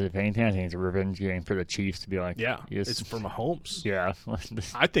destroy him. Because if anything, I think it's a revenge game for the Chiefs to be like, it's for Mahomes. Yeah,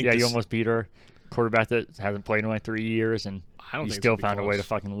 I think you almost beat our quarterback that hasn't played in like 3 years, and I don't you think still it's gonna be found a way to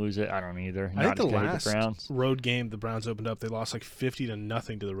close. fucking lose it. I don't either. I think the just 'cause I hate last the Browns. road game the Browns opened up, they lost like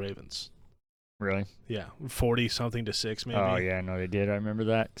 50-0 to the Ravens. Really? Yeah, 40-something to 6 maybe. Oh yeah, no, they did. I remember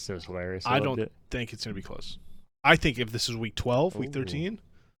that because it was hilarious. I loved don't it. think it's gonna be close. I think if this is week 12, week Ooh. 13,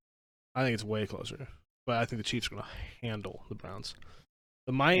 I think it's way closer. But I think the Chiefs are gonna handle the Browns.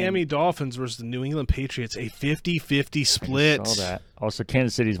 The Miami Dolphins versus the New England Patriots, a 50-50 split. I just saw that. Also,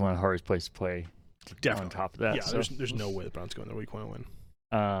 Kansas City is one of the hardest places to play. Definitely. On top of that, Yeah, so. there's no way the Browns go in there week 1 and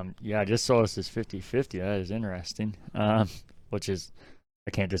win. Yeah, I just saw this as 50-50. That is interesting. Which is,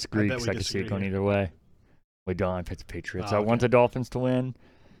 I can't disagree because I can see it going either way. We don't. I picked the Patriots. I want the Dolphins to win.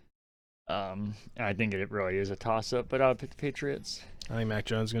 I think it really is a toss-up, but I'll pick the Patriots. I think Mac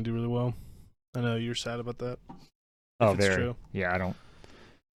Jones is going to do really well. I know you're sad about that. Oh, if it's very. True. Yeah, I don't.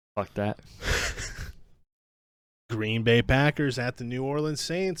 Fuck that. Green Bay Packers at the New Orleans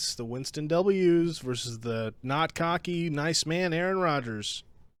Saints. The Winston W's versus the not cocky, nice man, Aaron Rodgers.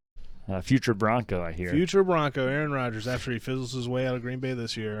 Future Bronco, I hear. Future Bronco, Aaron Rodgers, after he fizzles his way out of Green Bay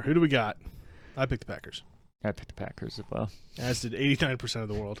this year. Who do we got? I picked the Packers. I picked the Packers as well. As did 89% of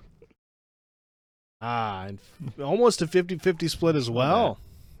the world. And almost a 50-50 split as well.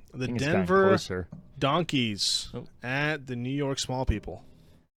 The Denver Donkeys at the New York Small People.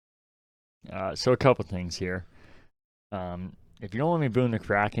 So a couple things here. If you don't want me booing the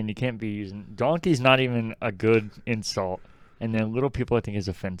Kraken, you can't be using donkey's not even a good insult, and then little people I think is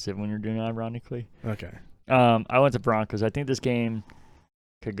offensive when you're doing it ironically. Okay. I went to Broncos. I think this game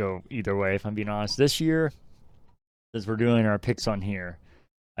could go either way. If I'm being honest, this year, as we're doing our picks on here,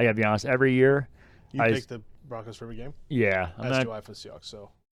 I gotta be honest. Every year, you pick the Broncos for every game. Yeah, as do I for the Seahawks.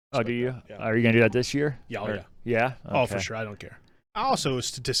 So. Oh, do you? Yeah. Are you gonna do that this year? Yeah. Yeah. Yeah. Okay. Oh, for sure. I don't care. Also,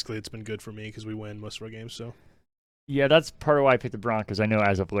 statistically, it's been good for me because we win most of our games. So. Yeah, that's part of why I picked the Broncos. I know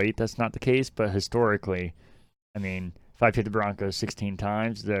as of late that's not the case, but historically, I mean, if I pick the Broncos 16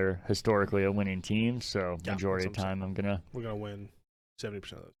 times, they're historically a winning team. So majority of the time, we're gonna win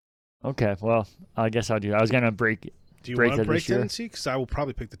 70% of those. Okay, well, I guess I'll do that. I was gonna break. Do you want to break tendency? Because I will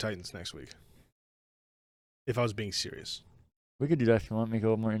probably pick the Titans next week. If I was being serious, we could do that if you want. Make it a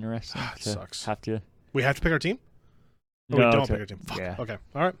little more interesting. It sucks. Have to. We have to pick our team. No, we don't pick our team. Fuck. Yeah. Okay.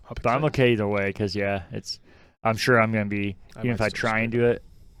 All right. But I'm okay either way because it's. I'm sure I'm gonna be even if I try and do it.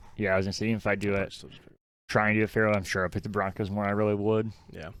 Yeah, I was gonna say even if I do it, try and do it fairly. I'm sure I'll pick the Broncos more than I really would.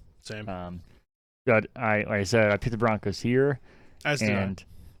 Yeah. Same. But like I said, I picked the Broncos here, and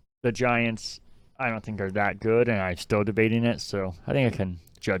the Giants. I don't think are that good, and I'm still debating it. So I think I can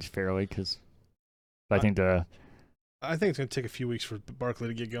judge fairly because I think it's going to take a few weeks for Barkley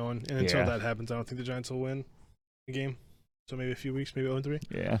to get going, and until that happens, I don't think the Giants will win the game. So maybe a few weeks, maybe 0-3.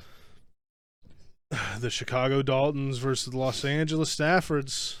 Yeah. The Chicago Daltons versus the Los Angeles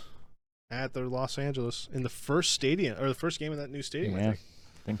Staffords at their Los Angeles in the first stadium or the first game of that new stadium. Yeah, I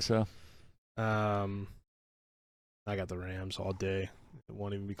think so. I got the Rams all day. It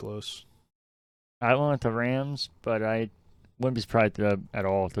won't even be close. I went with the Rams, but I wouldn't be surprised at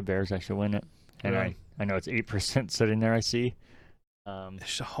all if the Bears actually win it. And I know it's 8% sitting there. I see. It's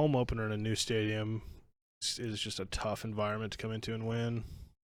just a home opener in a new stadium. It's just a tough environment to come into and win.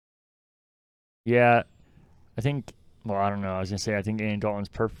 Yeah, I think. Well, I don't know. I was gonna say I think Andy Dalton's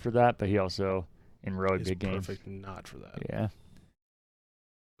perfect for that, but he also in really big games. Perfect not for that. Yeah.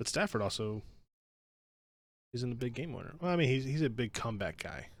 But Stafford also is in the big game winner. Well, I mean, he's a big comeback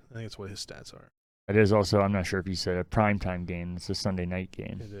guy. I think that's what his stats are. It is also. I'm not sure if you said a primetime game. It's a Sunday night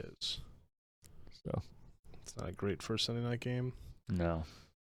game. It is. So. It's not a great first Sunday night game. No.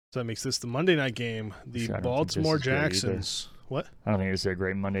 So that makes this the Monday night game. The Baltimore Jacksons. What? I don't think this is a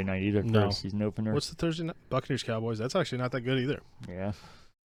great Monday night either for a season opener. What's the Thursday night? Buccaneers Cowboys. That's actually not that good either. Yeah.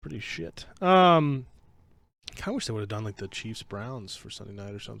 Pretty shit. I kind of wish they would have done like the Chiefs Browns for Sunday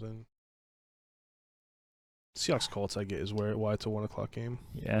night or something. Seahawks Colts, I get, is why it's a 1:00 game.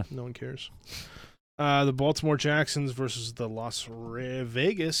 Yeah. No one cares. The Baltimore Jacksons versus the Las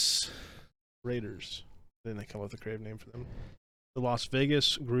Vegas Raiders. Then they come up with a creative name for them. The Las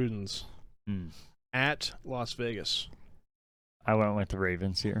Vegas Grudens at Las Vegas. I went with the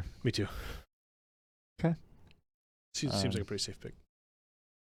Ravens here. Me too. Okay. Seems like a pretty safe pick.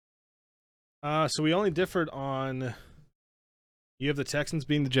 So we only differed on. You have the Texans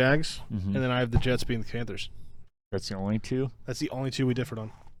being the Jags, and then I have the Jets being the Panthers. That's the only two? That's the only two we differed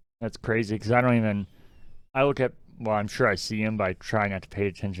on. That's crazy because I don't even. I look at. Well, I'm sure I see them, but I try not to pay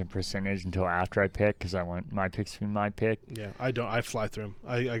attention percentage until after I pick because I want my picks to be my pick. Yeah, I don't. I fly through them.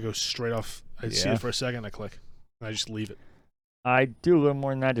 I go straight off. I see it for a second, I click, and I just leave it. I do a little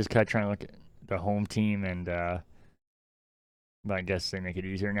more than that, just kind of trying to look at the home team and but I guess they make it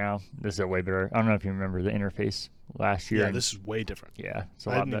easier now. This is a way better. I don't know if you remember the interface last year. Yeah, this is way different. Yeah, it's a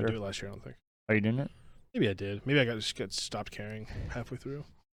I lot didn't better. even do it last year, I don't think. Oh, you didn't? Maybe I did. Maybe I just got stopped caring halfway through.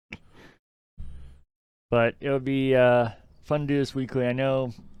 But it'll be fun to do this weekly. I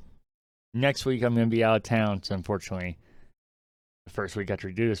know next week I'm going to be out of town, so unfortunately, the first week after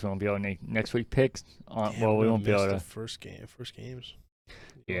we do this, we won't be able to make next week picks. Well, we won't be able to. The first games.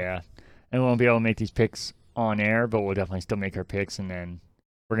 Yeah, and we won't be able to make these picks on air, but we'll definitely still make our picks, and then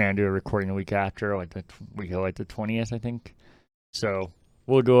we're going to do a recording the week after, like the 20th, I think. So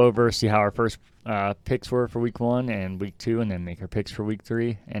we'll go over, see how our first picks were for week 1 and week 2, and then make our picks for week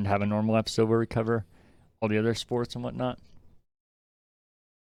 3, and have a normal episode where we cover all the other sports and whatnot.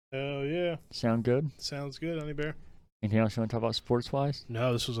 Oh, yeah. Sound good? Sounds good, Honey Bear. Anything else you want to talk about sports-wise?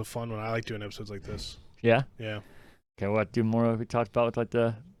 No, this was a fun one. I like doing episodes like this. Yeah? Yeah. Okay, we'll have to do more of what we talked about with like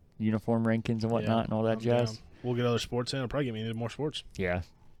the uniform rankings and whatnot and all that jazz. Down. We'll get other sports in. It'll probably get me into more sports. Yeah.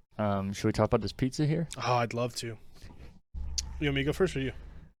 Should we talk about this pizza here? Oh, I'd love to. You want me to go first or you?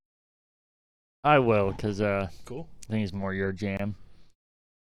 I will, because cool. I think it's more your jam.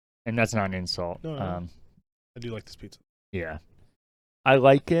 And that's not an insult. No. I do like this pizza. Yeah. I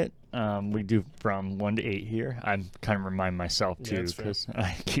like it. We do from 1 to 8 here. I'm kind of remind myself too, because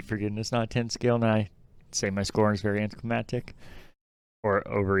I keep forgetting it's not a 10 scale, and I say my scoring is very anticlimactic or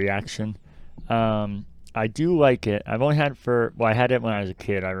overreaction. I do like it. I've only had it I had it when I was a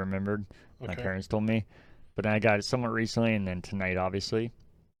kid, I remembered. My parents told me. But then I got it somewhat recently, and then tonight, obviously.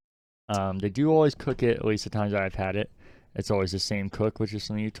 They do always cook it, at least the times I've had it. It's always the same cook, which is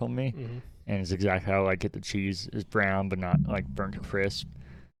something you told me. Mm-hmm. And it's exactly how I like it. The cheese is brown, but not like burnt to crisp.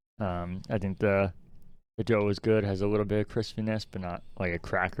 I think the dough is good, has a little bit of crispiness, but not like a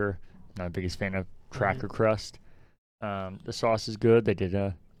cracker. Not the biggest fan of cracker crust. The sauce is good. They did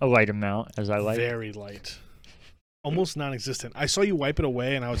a light amount, as I like. Very light. Almost non-existent. I saw you wipe it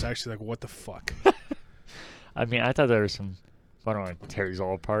away, and I was actually like, what the fuck? I mean, I thought there was some... I don't want to tear these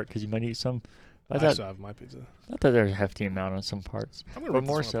all apart because you might eat some. I still have my pizza. I thought there was a hefty amount on some parts. I'm going to rip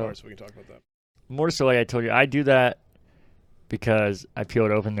this one apart so we can talk about that. More so, like I told you, I do that because I peel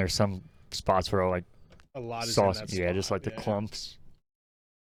it open. There's some spots where I'll like a lot is sauce. In that yeah, spot. Just like the clumps.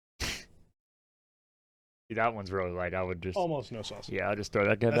 See, that one's really light. I would just... Almost no sauce. Yeah, I'll just throw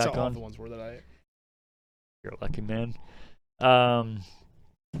that guy That's back how all on. the ones were that I ate. You're a lucky man.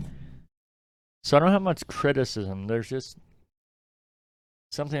 So I don't have much criticism. There's just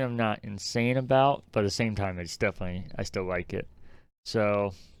something I'm not insane about, but at the same time, it's definitely, I still like it.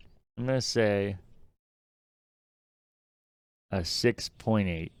 So I'm going to say a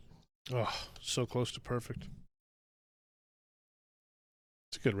 6.8. Oh, so close to perfect.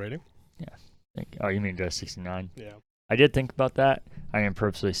 It's a good rating. Yeah. Oh, you mean to 69? Yeah. I did think about that. I didn't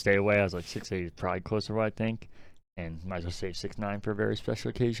purposely stay away. I was like, 6.8 is probably closer to what I think. And might as well say 6.9 for a very special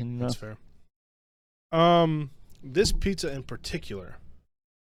occasion. That's fair. This pizza in particular.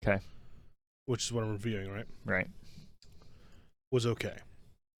 Okay. Which is what I'm reviewing, right? Right. Was okay.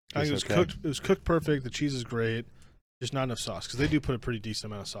 I think it was cooked. It was cooked perfect. The cheese is great. Just not enough sauce because they do put a pretty decent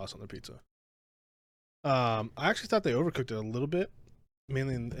amount of sauce on their pizza. I actually thought they overcooked it a little bit,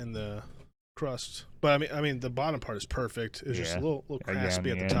 mainly in the crust. But I mean, the bottom part is perfect. It's just a little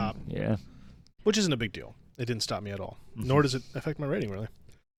crispy at the top. Yeah. Which isn't a big deal. It didn't stop me at all. Mm-hmm. Nor does it affect my rating really.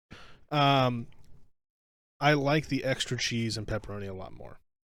 I like the extra cheese and pepperoni a lot more.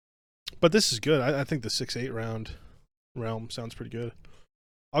 But this is good. I think the 6-8 realm sounds pretty good.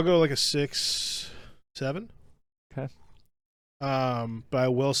 I'll go like a 6-7. Okay. But I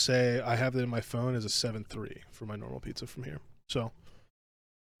will say I have it in my phone as a 7.3 for my normal pizza from here. So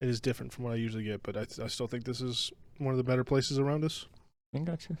it is different from what I usually get, but I still think this is one of the better places around us. I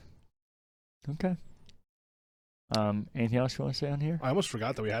gotcha. Okay. Anything else you want to say on here? I almost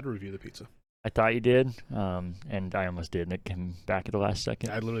forgot that we had to review the pizza. I thought you did, and I almost did, and it came back at the last second.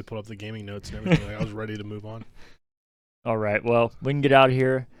 I literally pulled up the gaming notes and everything. Like I was ready to move on. All right, well, we can get out of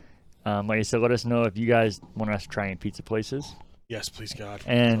here. Like I said, let us know if you guys want us to try any pizza places. Yes, please, God.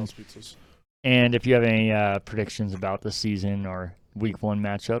 And if you have any predictions about the season or week 1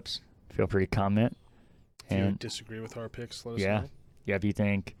 matchups, feel free to comment. If you disagree with our picks, let us know. Yeah, if you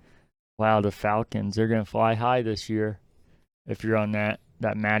think, wow, the Falcons, they're going to fly high this year. If you're on that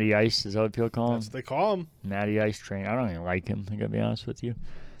Matty Ice, is that what people call him? That's what they call him. Matty Ice train. I don't even like him, I got to be honest with you.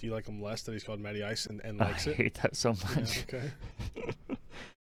 Do you like him less that he's called Matty Ice and likes it? I hate that so much. Yeah,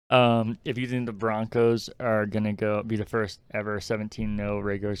 okay. If you think the Broncos are going to be the first ever 17-0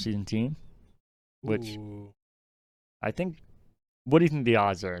 regular season team, which I think, what do you think the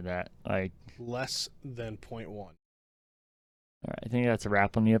odds are of that? Like less than 0.1. All right, I think that's a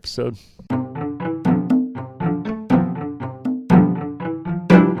wrap on the episode.